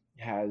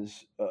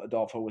has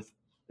Adolfo with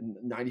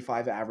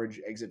 95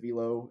 average exit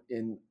velo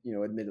in,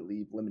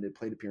 admittedly limited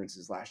plate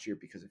appearances last year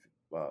because of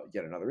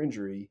yet another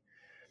injury.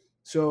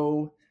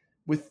 So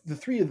with the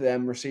three of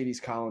them, Mercedes,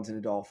 Collins, and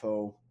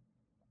Adolfo,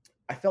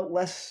 I felt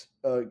less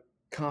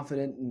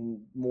confident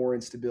and more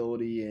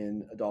instability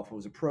in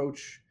Adolfo's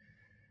approach.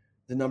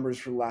 The numbers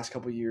for the last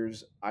couple of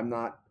years, I'm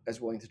not as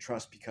willing to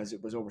trust because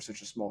it was over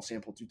such a small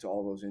sample due to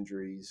all those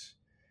injuries.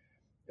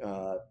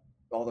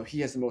 Although he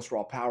has the most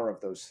raw power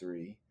of those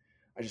three,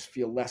 I just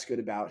feel less good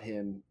about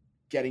him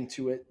getting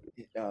to it.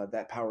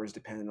 That power is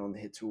dependent on the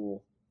hit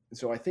tool. And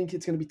so I think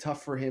it's going to be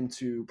tough for him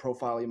to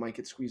profile. He might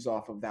get squeezed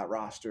off of that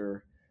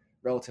roster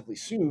relatively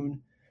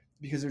soon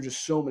because there are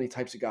just so many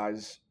types of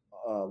guys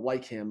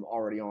like him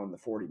already on the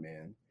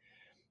 40-man.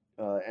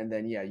 And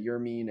then,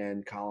 Yermin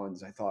and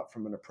Collins, I thought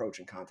from an approach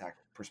and contact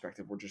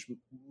perspective, were just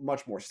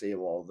much more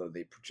stable, although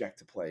they project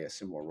to play a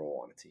similar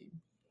role on a team.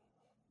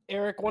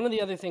 Eric, one of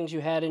the other things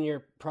you had in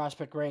your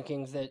prospect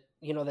rankings that,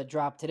 that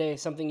dropped today,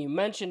 something you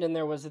mentioned in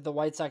there was that the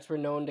White Sox were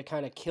known to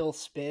kind of kill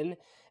spin.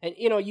 And,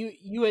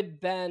 you had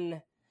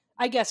been,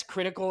 I guess,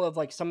 critical of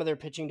like some of their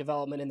pitching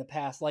development in the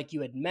past, like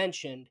you had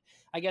mentioned.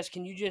 I guess,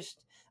 can you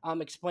just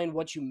explain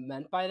what you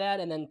meant by that?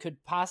 And then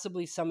could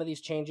possibly some of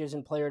these changes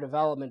in player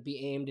development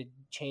be aimed to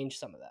change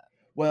some of that?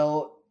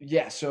 Well,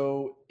 yeah.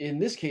 So in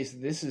this case,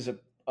 this is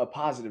a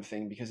positive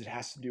thing because it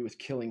has to do with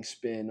killing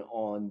spin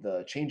on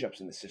the changeups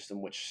in the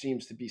system, which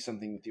seems to be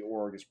something that the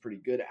org is pretty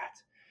good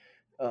at.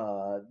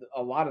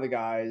 A lot of the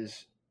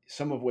guys,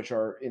 some of which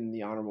are in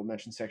the honorable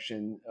mention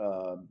section,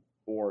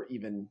 or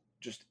even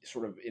just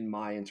sort of in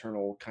my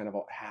internal kind of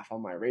half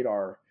on my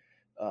radar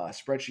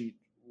spreadsheet,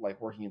 like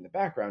working in the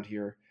background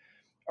here,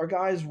 are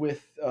guys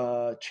with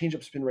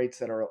changeup spin rates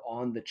that are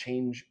on the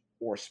change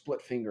or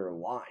split finger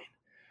line,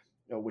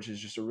 which is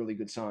just a really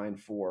good sign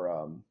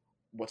for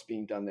what's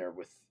being done there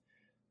with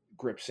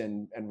grips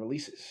and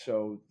releases.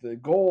 So the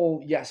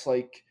goal, yes,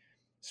 like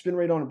spin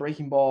rate on a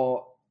breaking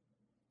ball,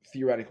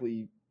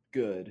 theoretically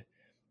good.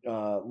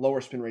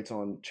 Lower spin rates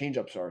on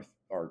changeups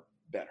are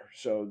better.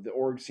 So the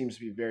org seems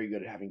to be very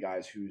good at having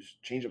guys whose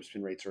changeup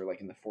spin rates are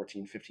like in the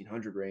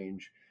 1,1500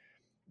 range,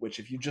 which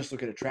if you just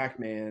look at a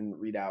TrackMan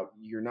readout,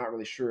 you're not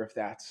really sure if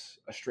that's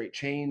a straight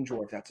change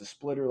or if that's a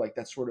splitter. Like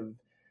that's sort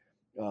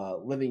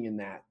of living in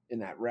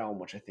that realm,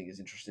 which I think is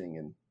interesting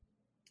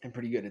and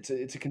pretty good.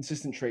 It's a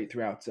consistent trait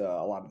throughout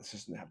a lot of the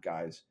system to have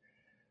guys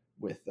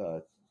with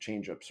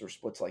changeups or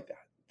splits like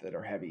that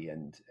are heavy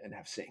and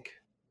have sink.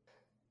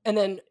 And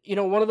then,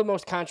 one of the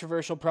most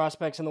controversial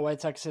prospects in the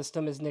White Sox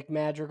system is Nick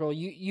Madrigal.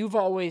 You've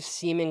always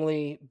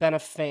seemingly been a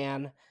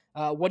fan.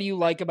 What do you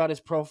like about his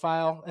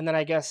profile? And then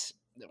I guess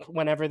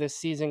whenever this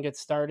season gets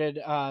started,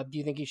 do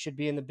you think he should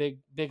be in the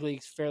big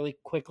leagues fairly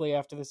quickly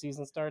after the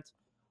season starts?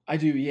 I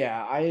do.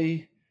 Yeah.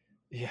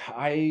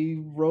 I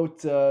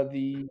wrote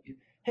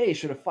hey,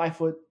 should a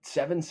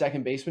 5'7"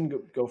 second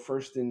baseman go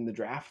first in the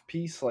draft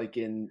piece, like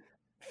in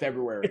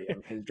February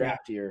of his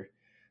draft year?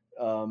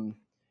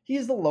 He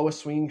is the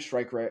lowest swinging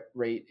strike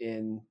rate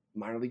in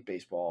minor league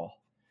baseball.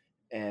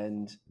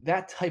 And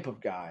that type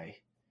of guy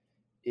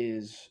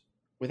is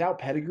without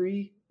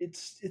pedigree. It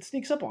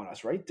sneaks up on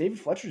us, right? David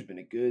Fletcher's been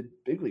a good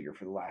big leaguer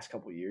for the last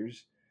couple of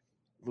years.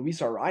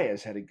 Luis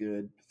Arias had a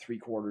good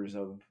 3/4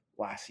 of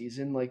last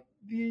season. Like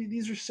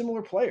these are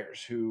similar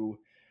players who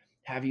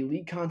have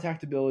elite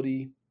contact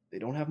ability. They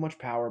don't have much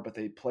power, but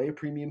they play a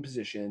premium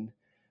position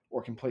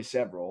or can play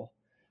several.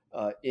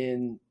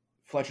 In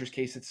Fletcher's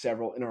case, it's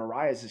several. In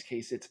Arias'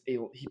 case,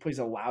 he plays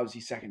a lousy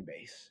second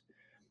base.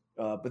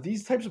 But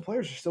these types of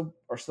players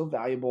are still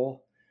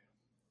valuable.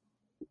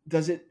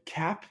 Does it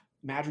cap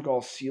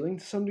Madrigal's ceiling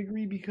to some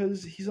degree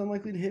because he's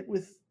unlikely to hit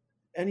with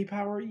any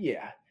power?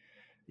 Yeah,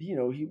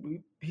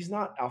 he's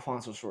not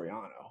Alfonso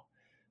Soriano,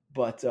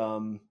 but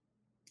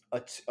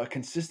a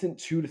consistent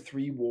 2 to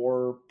 3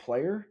 WAR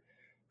player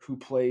who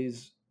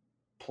plays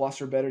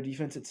plus or better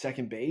defense at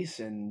second base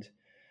and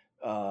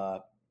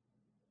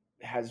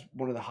has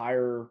one of the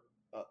higher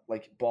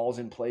balls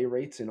in play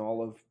rates in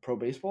all of pro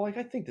baseball. Like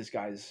I think this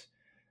guy's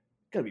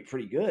gonna be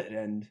pretty good,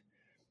 and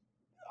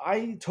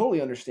I totally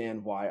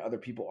understand why other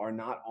people are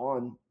not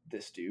on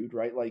this dude,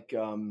 right? Like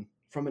from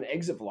an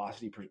exit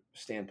velocity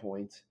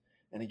standpoint,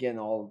 and again,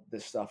 all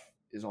this stuff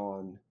is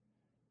on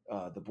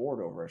the board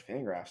over at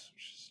Fangraphs,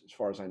 which is, as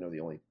far as I know, the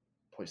only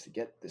place to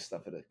get this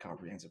stuff at a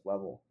comprehensive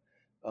level.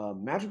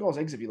 Madrigal's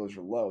exit velos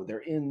are low. They're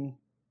in,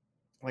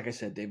 like I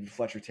said, David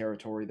Fletcher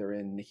territory. They're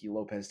in Nicky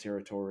Lopez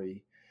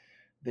territory.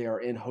 They are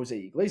in Jose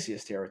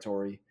Iglesias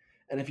territory.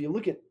 And if you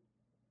look at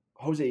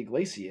Jose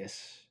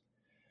Iglesias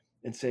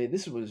and say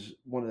this was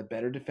one of the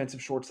better defensive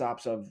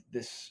shortstops of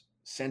this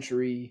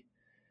century,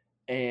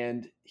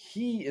 and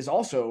he is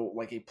also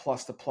like a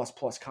plus to plus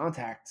plus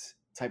contact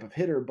type of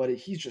hitter, but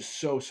he's just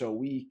so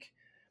weak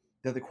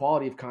that the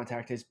quality of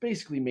contact has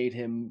basically made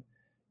him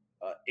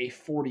a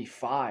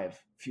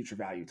 45 future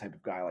value type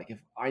of guy. Like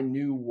if I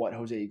knew what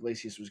Jose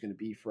Iglesias was going to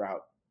be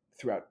throughout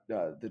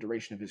the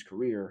duration of his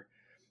career,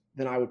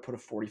 then I would put a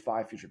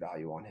 45 future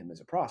value on him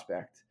as a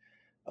prospect.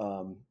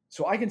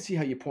 So I can see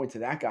how you point to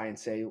that guy and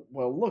say,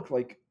 well, look,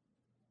 like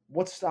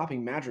what's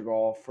stopping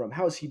Madrigal from,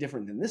 how is he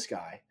different than this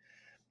guy?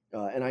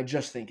 And I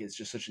just think it's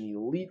just such an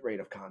elite rate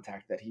of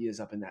contact that he is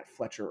up in that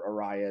Fletcher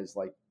Arias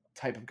like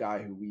type of guy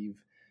who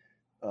we've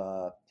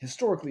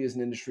historically as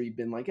an industry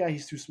been like, yeah,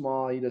 he's too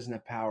small, he doesn't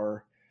have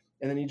power.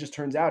 And then he just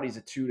turns out he's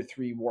a 2 to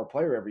 3 WAR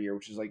player every year,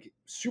 which is like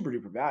super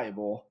duper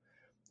valuable.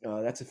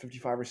 That's a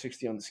 55 or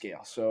 60 on the scale.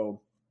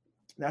 So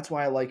that's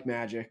why I like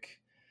Magic.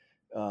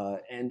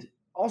 And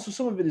also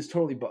some of it is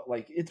totally, but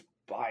like it's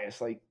biased.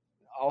 Like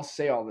I'll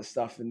say all this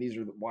stuff and these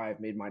are why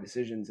I've made my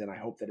decisions. And I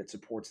hope that it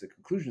supports the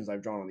conclusions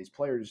I've drawn on these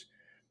players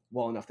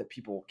well enough that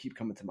people keep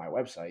coming to my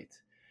website.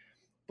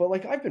 But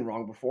like I've been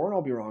wrong before and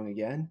I'll be wrong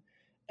again.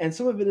 And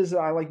some of it is that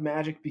I like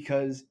Magic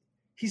because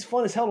he's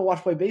fun as hell to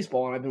watch play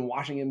baseball. And I've been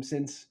watching him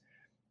since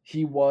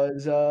he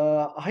was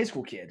a high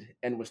school kid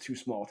and was too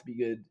small to be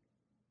good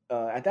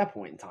at that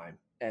point in time.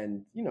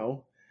 And, you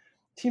know,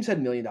 teams had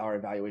 $1 million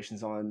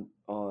evaluations on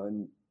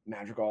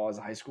Madrigal as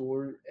a high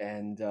schooler,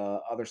 and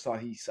others thought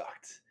he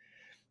sucked.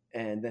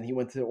 And then he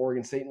went to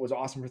Oregon State and was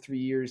awesome for 3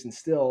 years. And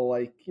still,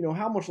 like, you know,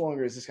 how much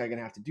longer is this guy going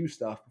to have to do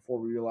stuff before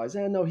we realize,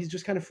 no, he's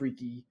just kind of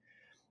freaky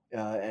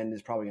and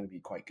is probably going to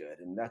be quite good.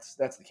 And that's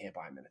the camp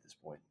I'm in at this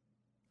point.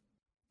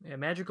 Yeah,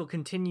 Magical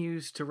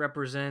continues to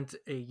represent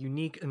a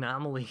unique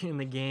anomaly in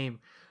the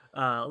game.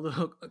 A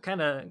little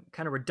kind of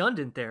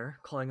redundant there,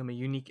 calling him a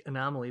unique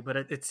anomaly, but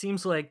it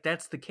seems like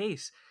that's the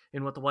case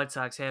in what the White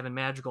Sox have in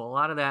Magical. A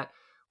lot of that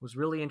was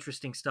really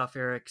interesting stuff,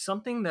 Eric.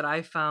 Something that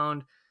I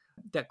found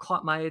that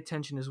caught my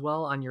attention as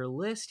well on your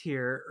list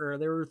here,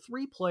 there were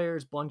 3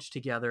 players bunched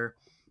together,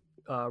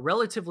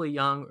 relatively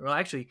young. Well,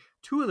 actually,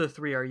 2 of the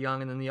 3 are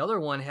young, and then the other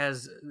one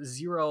has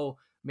 0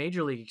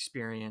 major league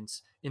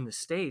experience in the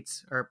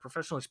States, or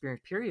professional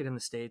experience period in the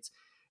States,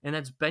 and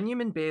that's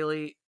Benjamin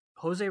Bailey,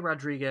 Jose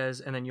Rodriguez,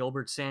 and then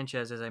Yolbert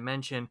Sanchez, as I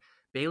mentioned.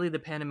 Bailey, the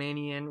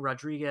Panamanian,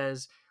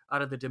 Rodriguez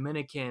out of the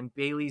Dominican.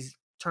 Bailey's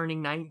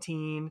turning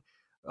 19,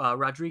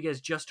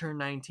 Rodriguez just turned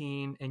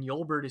 19, and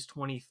Yolbert is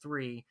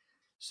 23.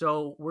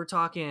 So we're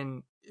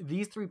talking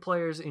these 3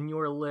 players in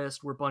your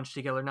list were bunched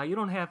together. Now, you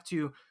don't have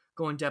to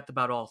go in depth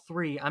about all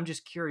 3. I'm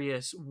just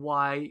curious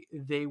why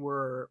they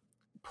were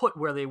put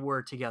where they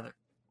were together.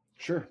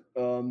 Sure.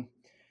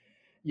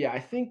 Yeah, I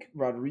think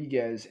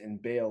Rodriguez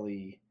and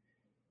Bailey,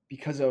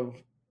 because of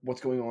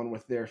what's going on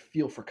with their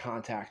feel for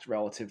contact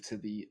relative to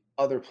the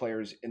other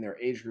players in their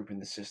age group in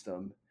the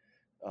system,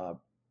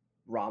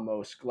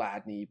 Ramos,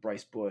 Gladney,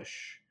 Bryce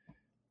Bush,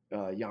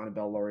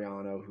 Yanibel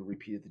Laureano, who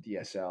repeated the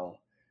DSL.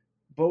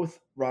 Both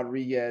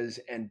Rodriguez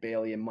and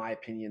Bailey, in my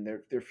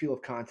opinion, their feel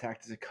of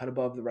contact is a cut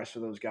above the rest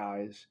of those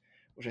guys,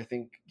 which I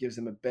think gives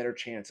them a better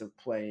chance of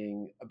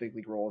playing a big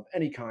league role of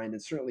any kind,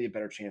 and certainly a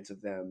better chance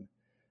of them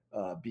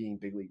being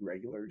big league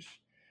regulars.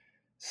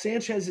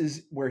 Sanchez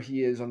is where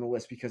he is on the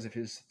list because of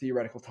his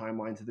theoretical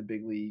timeline to the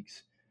big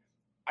leagues.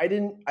 I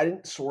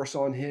didn't source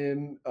on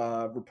him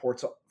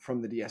reports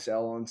from the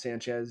DSL on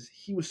Sanchez.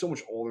 He was so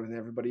much older than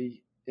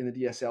everybody in the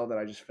DSL that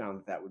I just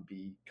found that would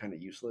be kind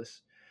of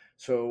useless.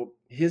 So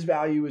his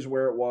value is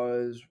where it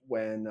was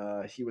when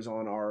he was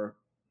on our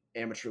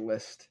amateur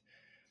list.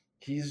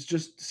 He's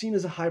just seen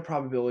as a high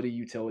probability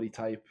utility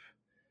type.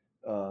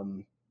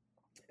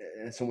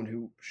 and someone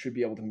who should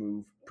be able to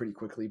move pretty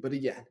quickly. But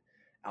again,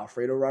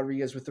 Alfredo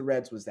Rodriguez with the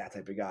Reds was that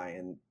type of guy,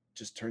 and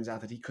just turns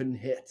out that he couldn't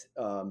hit.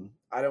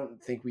 I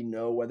don't think we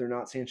know whether or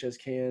not Sanchez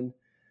can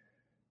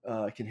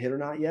hit or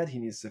not yet. He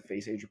needs to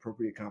face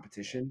age-appropriate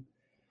competition.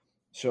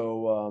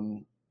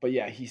 So, but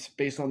yeah, he's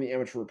based on the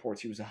amateur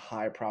reports, he was a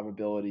high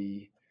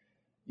probability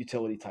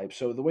utility type.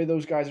 So the way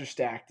those guys are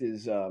stacked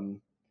is to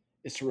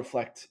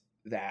reflect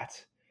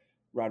that.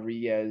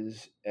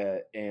 Rodriguez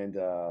and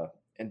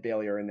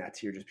Bailey are in that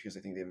tier just because I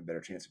think they have a better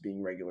chance of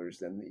being regulars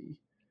than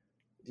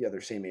the other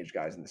same age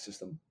guys in the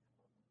system.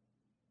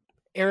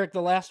 Eric,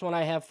 the last one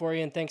I have for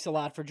you, and thanks a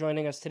lot for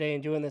joining us today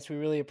and doing this. We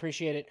really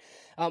appreciate it.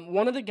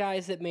 One of the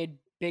guys that made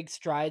big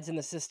strides in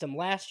the system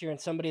last year, and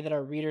somebody that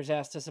our readers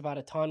asked us about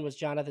a ton, was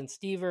Jonathan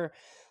Stever.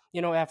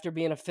 After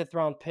being a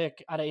 5th-round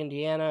pick out of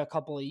Indiana a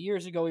couple of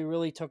years ago, he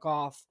really took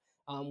off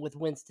with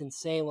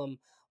Winston-Salem.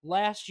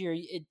 Last year,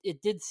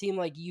 it did seem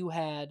like you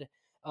had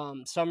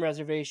some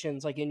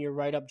reservations, like in your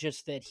write-up,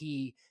 just that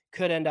he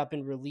could end up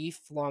in relief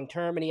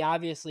long-term, and he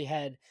obviously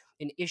had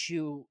an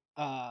issue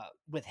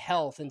with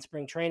health in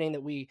spring training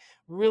that we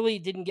really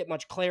didn't get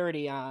much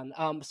clarity on.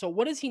 So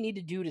what does he need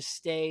to do to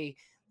stay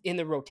in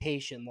the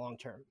rotation long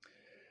term?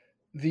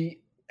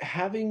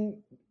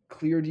 Having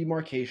clear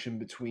demarcation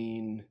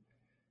between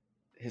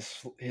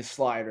his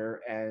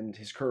slider and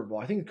his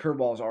curveball. I think the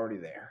curveball is already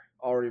there,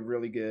 already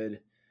really good.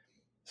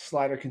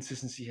 Slider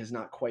consistency has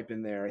not quite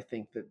been there. I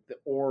think that the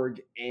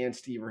org and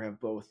Stever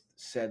have both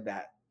said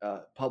that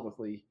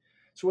publicly.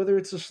 So whether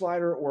it's a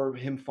slider or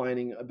him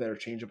finding a better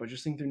changeup, I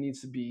just think there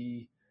needs to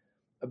be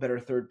a better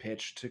third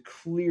pitch to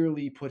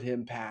clearly put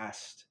him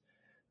past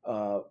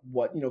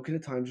what can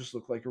at times just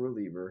look like a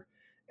reliever.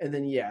 And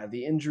then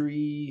the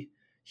injury,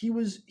 he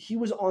was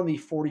on the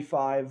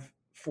 45,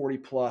 40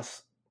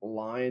 plus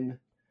line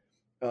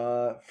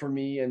for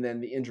me, and then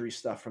the injury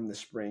stuff from the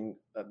spring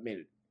made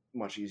it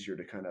much easier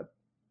to kind of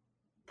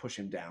push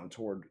him down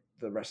toward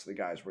the rest of the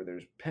guys where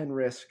there's pen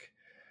risk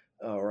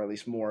or at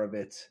least more of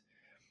it.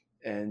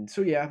 And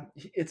so,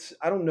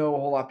 I don't know a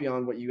whole lot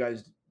beyond what you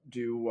guys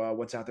do,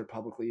 what's out there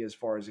publicly as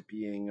far as it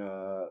being,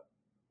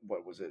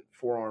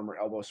 forearm or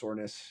elbow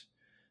soreness.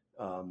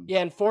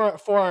 And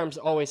forearm's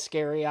always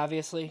scary,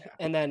 obviously. Yeah.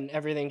 And then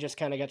everything just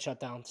kind of got shut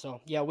down. So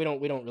we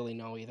don't really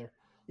know either.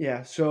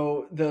 Yeah.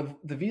 So the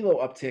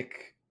velo uptick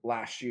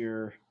last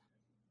year,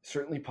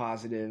 certainly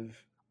positive,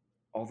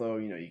 although,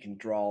 you can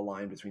draw a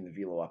line between the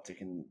velo uptick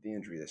and the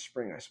injury this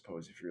spring, I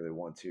suppose, if you really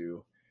want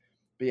to.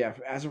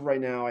 But as of right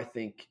now, I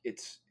think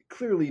it's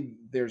clearly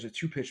there's a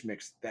 2-pitch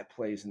mix that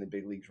plays in the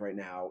big leagues right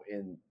now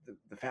in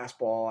the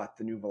fastball at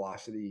the new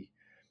velocity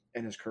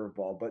and his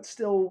curveball, but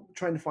still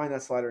trying to find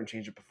that slider and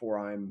change it before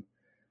I'm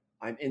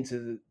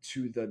into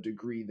to the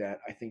degree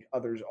that I think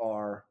others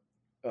are,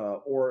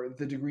 or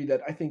the degree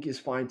that I think is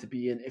fine to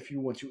be in if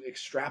you want to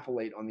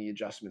extrapolate on the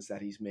adjustments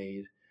that he's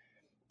made.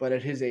 But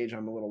at his age,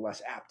 I'm a little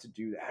less apt to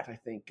do that. I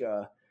think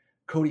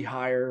Cody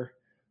Heyer,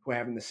 who I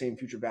have in the same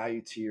future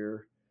value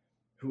tier,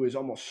 who is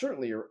almost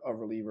certainly a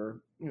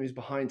reliever. He's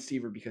behind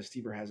Stever because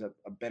Stever has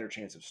a better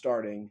chance of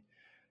starting.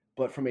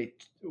 But from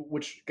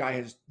which guy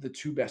has the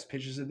 2 best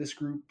pitches of this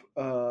group,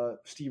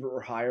 Stever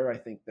or Heyer, I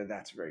think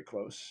that's very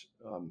close.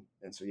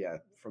 And so,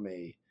 from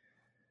a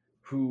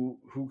who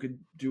could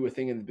do a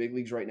thing in the big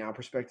leagues right now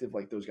perspective,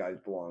 like those guys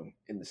belong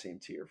in the same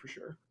tier for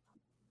sure.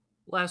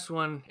 Last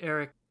one,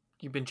 Eric,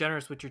 you've been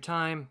generous with your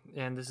time,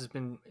 and this has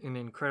been an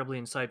incredibly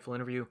insightful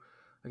interview.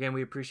 Again,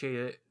 we appreciate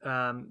it.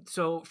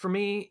 So for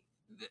me,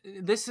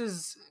 this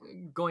is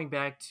going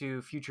back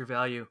to Future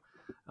Value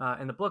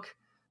in the book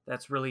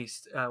that's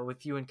released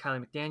with you and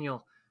Kiley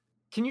McDaniel.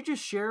 Can you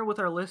just share with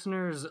our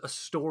listeners a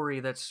story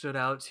that stood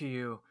out to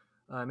you,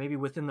 maybe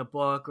within the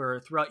book or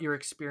throughout your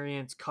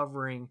experience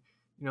covering,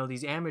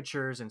 these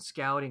amateurs and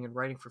scouting and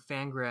writing for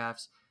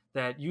Fangraphs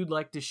that you'd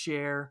like to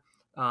share?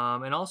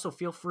 And also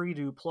feel free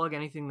to plug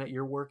anything that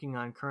you're working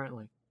on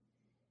currently.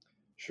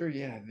 Sure.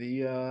 Yeah.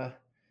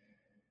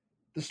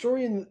 The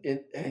story and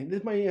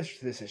my answer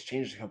to this has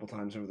changed a couple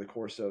times over the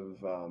course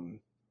of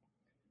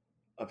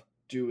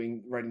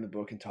writing the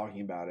book and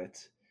talking about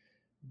it.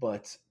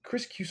 But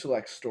Chris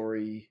Kuselek's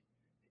story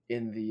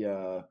in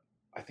the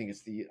I think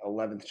it's the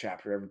 11th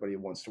chapter, Everybody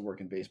Wants to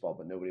Work in Baseball,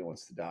 but Nobody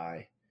Wants to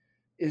Die,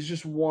 is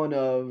just one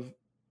of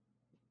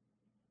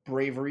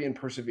bravery and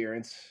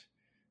perseverance.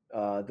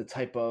 The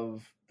type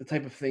of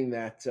thing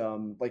that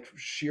like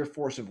sheer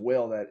force of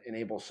will that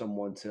enables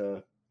someone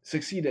to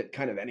succeed at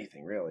kind of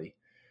anything, really.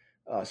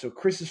 So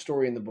Chris's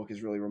story in the book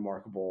is really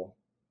remarkable.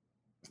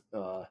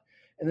 And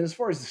then as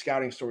far as the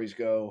scouting stories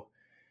go,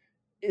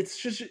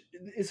 it's such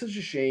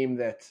a shame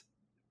that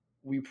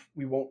we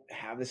won't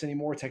have this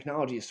anymore.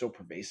 Technology is so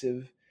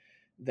pervasive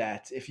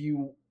that if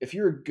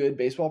you're a good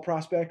baseball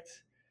prospect,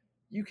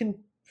 you can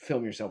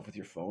film yourself with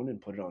your phone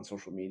and put it on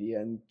social media,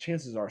 and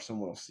chances are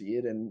someone will see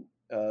it and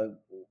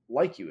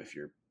like you if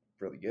you're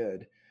really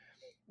good.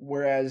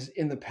 Whereas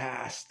in the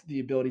past, the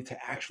ability to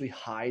actually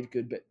hide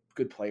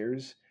good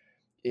players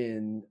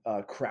in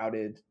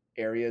crowded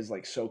areas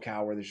like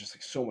SoCal, where there's just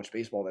like so much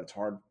baseball that it's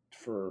hard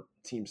for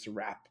teams to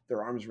wrap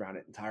their arms around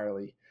it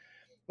entirely,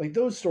 like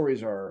those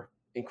stories are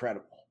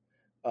incredible.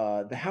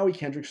 The Howie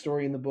Kendrick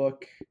story in the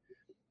book,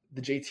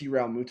 the JT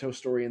Realmuto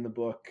story in the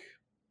book,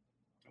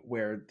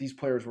 where these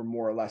players were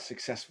more or less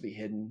successfully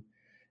hidden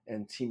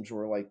and teams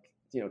were like,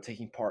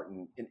 taking part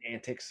in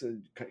antics,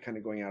 kind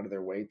of going out of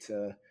their way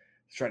to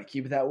try to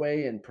keep it that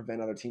way and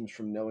prevent other teams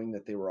from knowing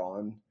that they were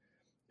on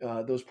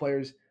those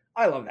players.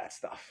 I love that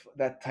stuff,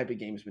 that type of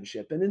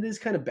gamesmanship. And it is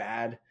kind of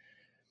bad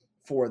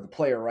for the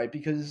player, right?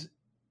 Because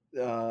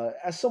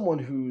as someone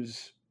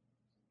who's,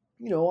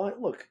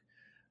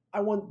 I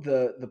want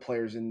the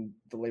players in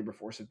the labor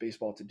force of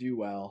baseball to do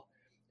well.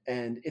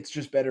 And it's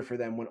just better for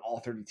them when all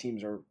 30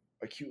 teams are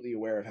acutely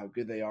aware of how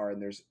good they are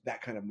and there's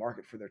that kind of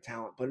market for their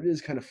talent. But it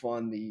is kind of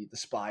fun, the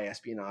spy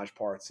espionage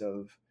parts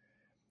of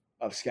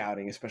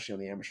scouting, especially on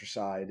the amateur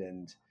side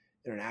and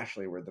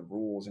internationally, where the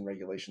rules and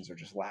regulations are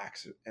just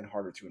lax and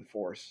harder to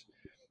enforce.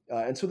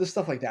 And so the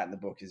stuff like that in the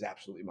book is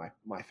absolutely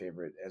my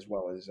favorite, as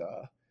well as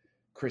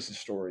Chris's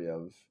story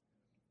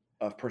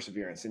of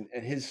perseverance. And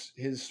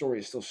his story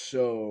is still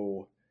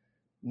so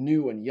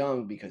new and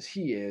young because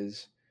he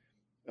is,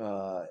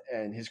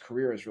 and his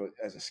career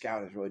as a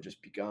scout has really just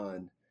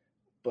begun.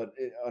 But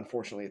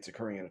unfortunately, it's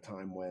occurring at a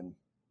time when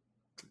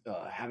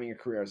having a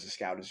career as a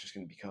scout is just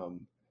going to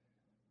become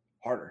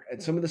harder.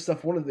 And some of the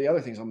stuff, one of the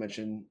other things I'll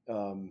mention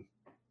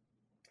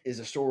is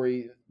a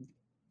story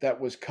that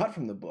was cut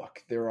from the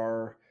book. There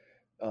are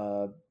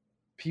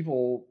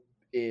people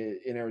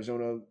in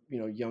Arizona,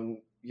 young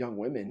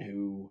women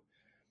who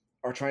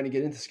are trying to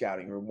get into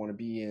scouting or want to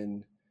be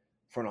in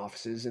front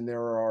offices. And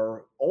there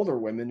are older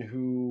women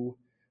who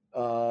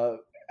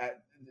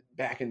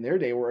back in their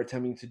day were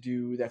attempting to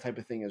do that type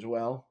of thing as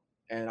well.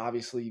 And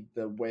obviously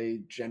the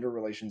way gender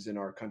relations in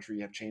our country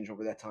have changed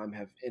over that time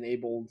have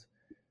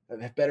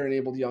better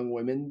enabled young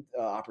women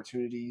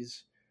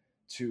opportunities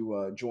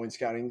to join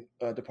scouting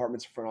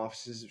departments and front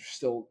offices.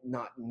 Still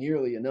not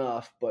nearly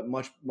enough, but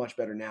much, much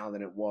better now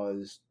than it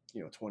was,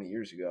 20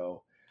 years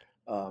ago.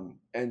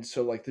 And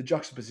so like the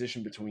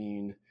juxtaposition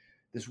between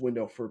this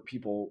window for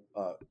people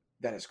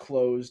that has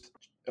closed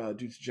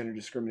due to gender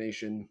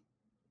discrimination,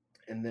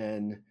 and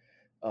then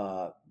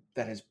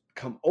that has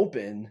come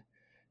open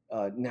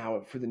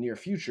now for the near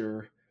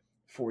future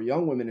for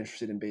young women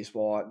interested in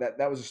baseball.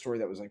 That was a story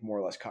that was like more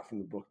or less cut from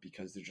the book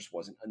because there just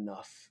wasn't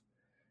enough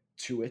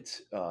to it.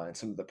 And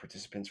some of the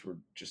participants were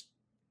just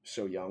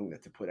so young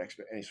that to put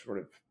any sort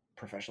of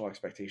professional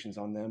expectations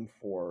on them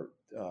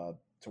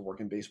to work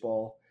in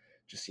baseball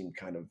just seemed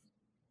kind of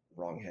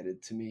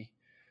wrongheaded to me.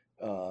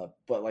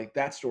 But like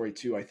that story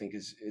too, I think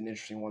is an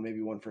interesting one,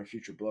 maybe one for a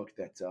future book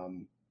that,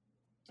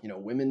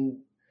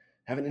 women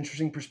have an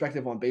interesting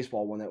perspective on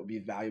baseball, one that would be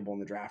valuable in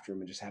the draft room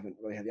and just haven't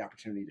really had the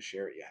opportunity to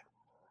share it yet.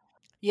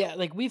 Yeah,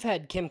 like we've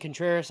had Kim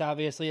Contreras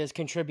obviously has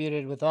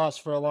contributed with us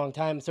for a long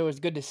time, so it's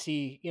good to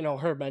see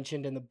her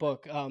mentioned in the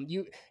book.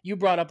 You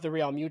brought up the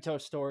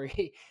Realmuto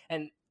story,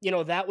 and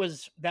that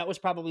was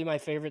probably my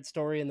favorite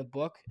story in the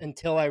book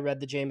until I read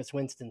the Jameis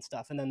Winston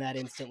stuff, and then that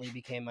instantly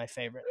became my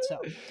favorite.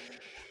 So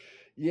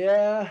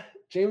yeah,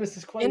 Jameis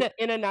is quite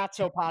in a not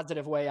so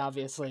positive way,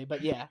 obviously,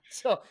 but yeah,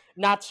 so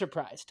not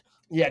surprised.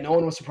 Yeah, no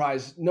one was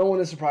surprised. No one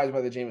is surprised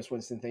by the Jameis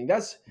Winston thing.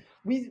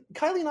 Kylie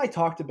and I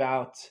talked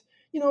about,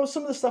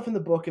 some of the stuff in the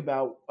book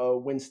about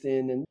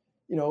Winston and,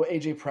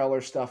 AJ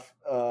Preller stuff.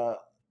 Although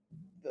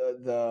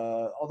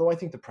I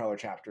think the Preller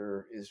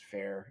chapter is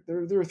fair.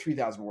 There are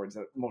 3,000 words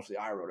that mostly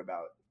I wrote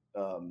about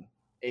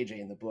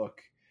AJ in the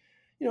book,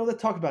 that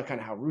talk about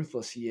kind of how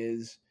ruthless he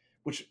is,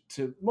 which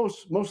to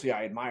mostly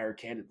I admire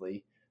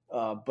candidly.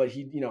 But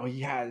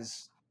he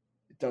has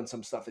done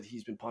some stuff that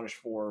he's been punished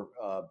for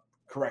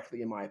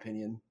correctly, in my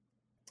opinion.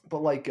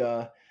 But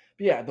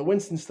the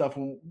Winston stuff,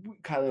 when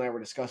Kylie and I were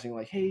discussing,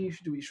 like, hey,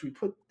 should we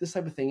put this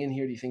type of thing in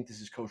here? Do you think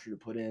this is kosher to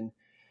put in?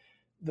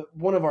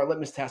 One of our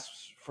litmus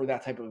tests for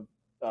that type of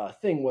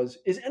thing was,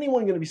 is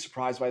anyone going to be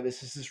surprised by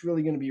this? Is this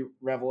really going to be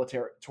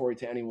revelatory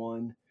to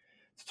anyone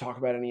to talk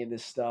about any of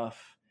this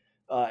stuff?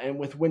 And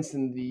with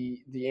Winston,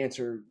 the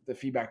answer, the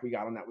feedback we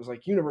got on that was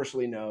like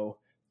universally no.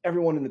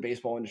 Everyone in the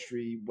baseball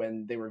industry,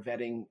 when they were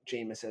vetting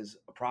Jameis as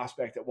a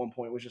prospect at one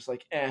point, was just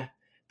like,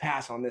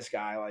 pass on this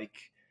guy. Like,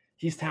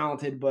 he's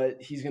talented, but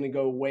he's going to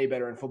go way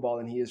better in football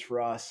than he is for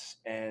us.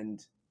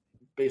 And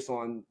based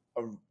on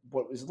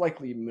what was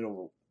likely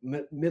middle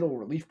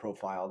relief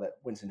profile that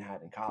Winston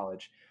had in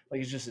college, like,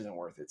 it just isn't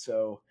worth it.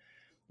 So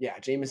yeah,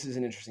 Jameis is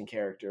an interesting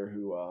character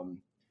who,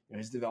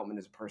 his development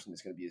as a person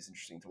is going to be as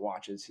interesting to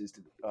watch as his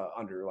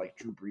under like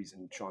Drew Brees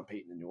and Sean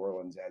Payton in New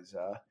Orleans as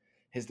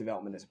his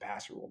development as a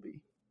passer will be.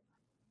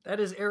 That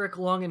is Eric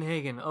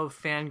Longenhagen of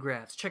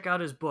Fangraphs. Check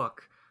out his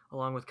book,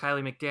 along with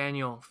Kylie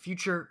McDaniel,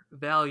 Future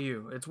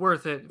Value. It's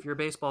worth it. If you're a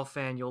baseball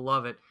fan, you'll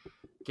love it.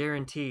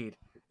 Guaranteed.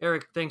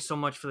 Eric, thanks so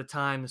much for the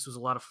time. This was a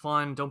lot of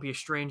fun. Don't be a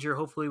stranger.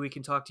 Hopefully we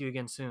can talk to you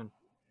again soon.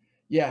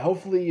 Yeah,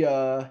 hopefully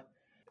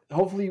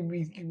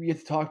we get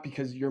to talk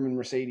because Yerman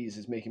Mercedes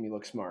is making me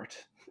look smart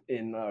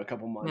in a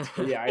couple months.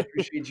 But yeah, I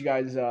appreciate you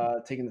guys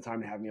taking the time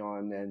to have me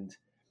on, and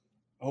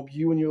hope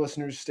you and your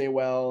listeners stay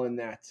well and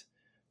that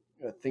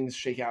things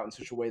shake out in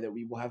such a way that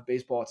we will have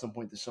baseball at some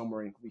point this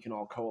summer and we can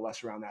all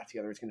coalesce around that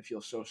together. It's going to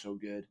feel so, so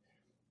good.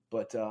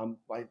 But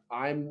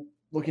I'm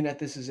looking at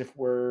this as if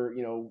we're,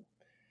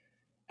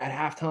 at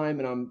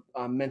halftime, and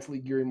I'm mentally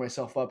gearing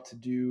myself up to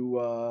do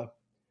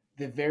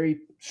the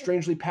very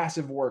strangely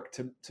passive work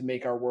to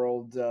make our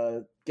world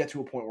get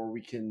to a point where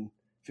we can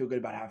feel good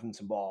about having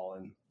some ball.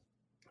 And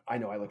I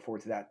know I look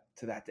forward to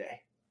that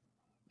day.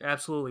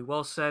 Absolutely.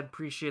 Well said.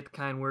 Appreciate the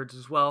kind words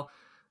as well.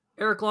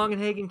 Eric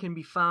Longenhagen can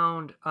be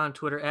found on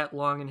Twitter at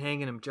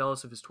Longenhagen. I'm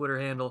jealous of his Twitter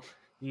handle.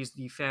 He's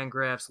the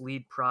Fangraphs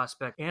lead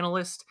prospect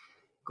analyst.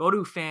 Go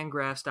to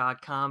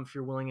fangraphs.com if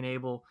you're willing and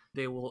able.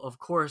 They will, of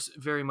course,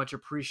 very much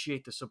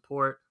appreciate the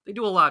support. They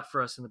do a lot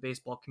for us in the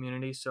baseball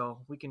community, so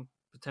we can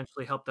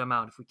potentially help them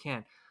out if we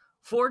can.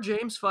 For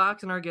James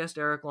Fox and our guest,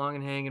 Eric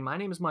Longenhagen, my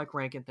name is Mike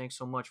Rankin. Thanks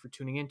so much for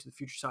tuning in to the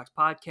Future Sox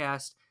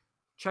podcast.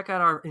 Check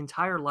out our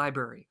entire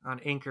library on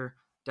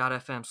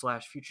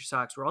anchor.fm/Future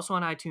Sox. We're also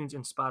on iTunes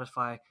and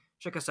Spotify.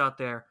 Check us out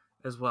there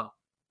as well.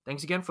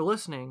 Thanks again for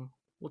listening.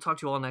 We'll talk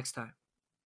to you all next time.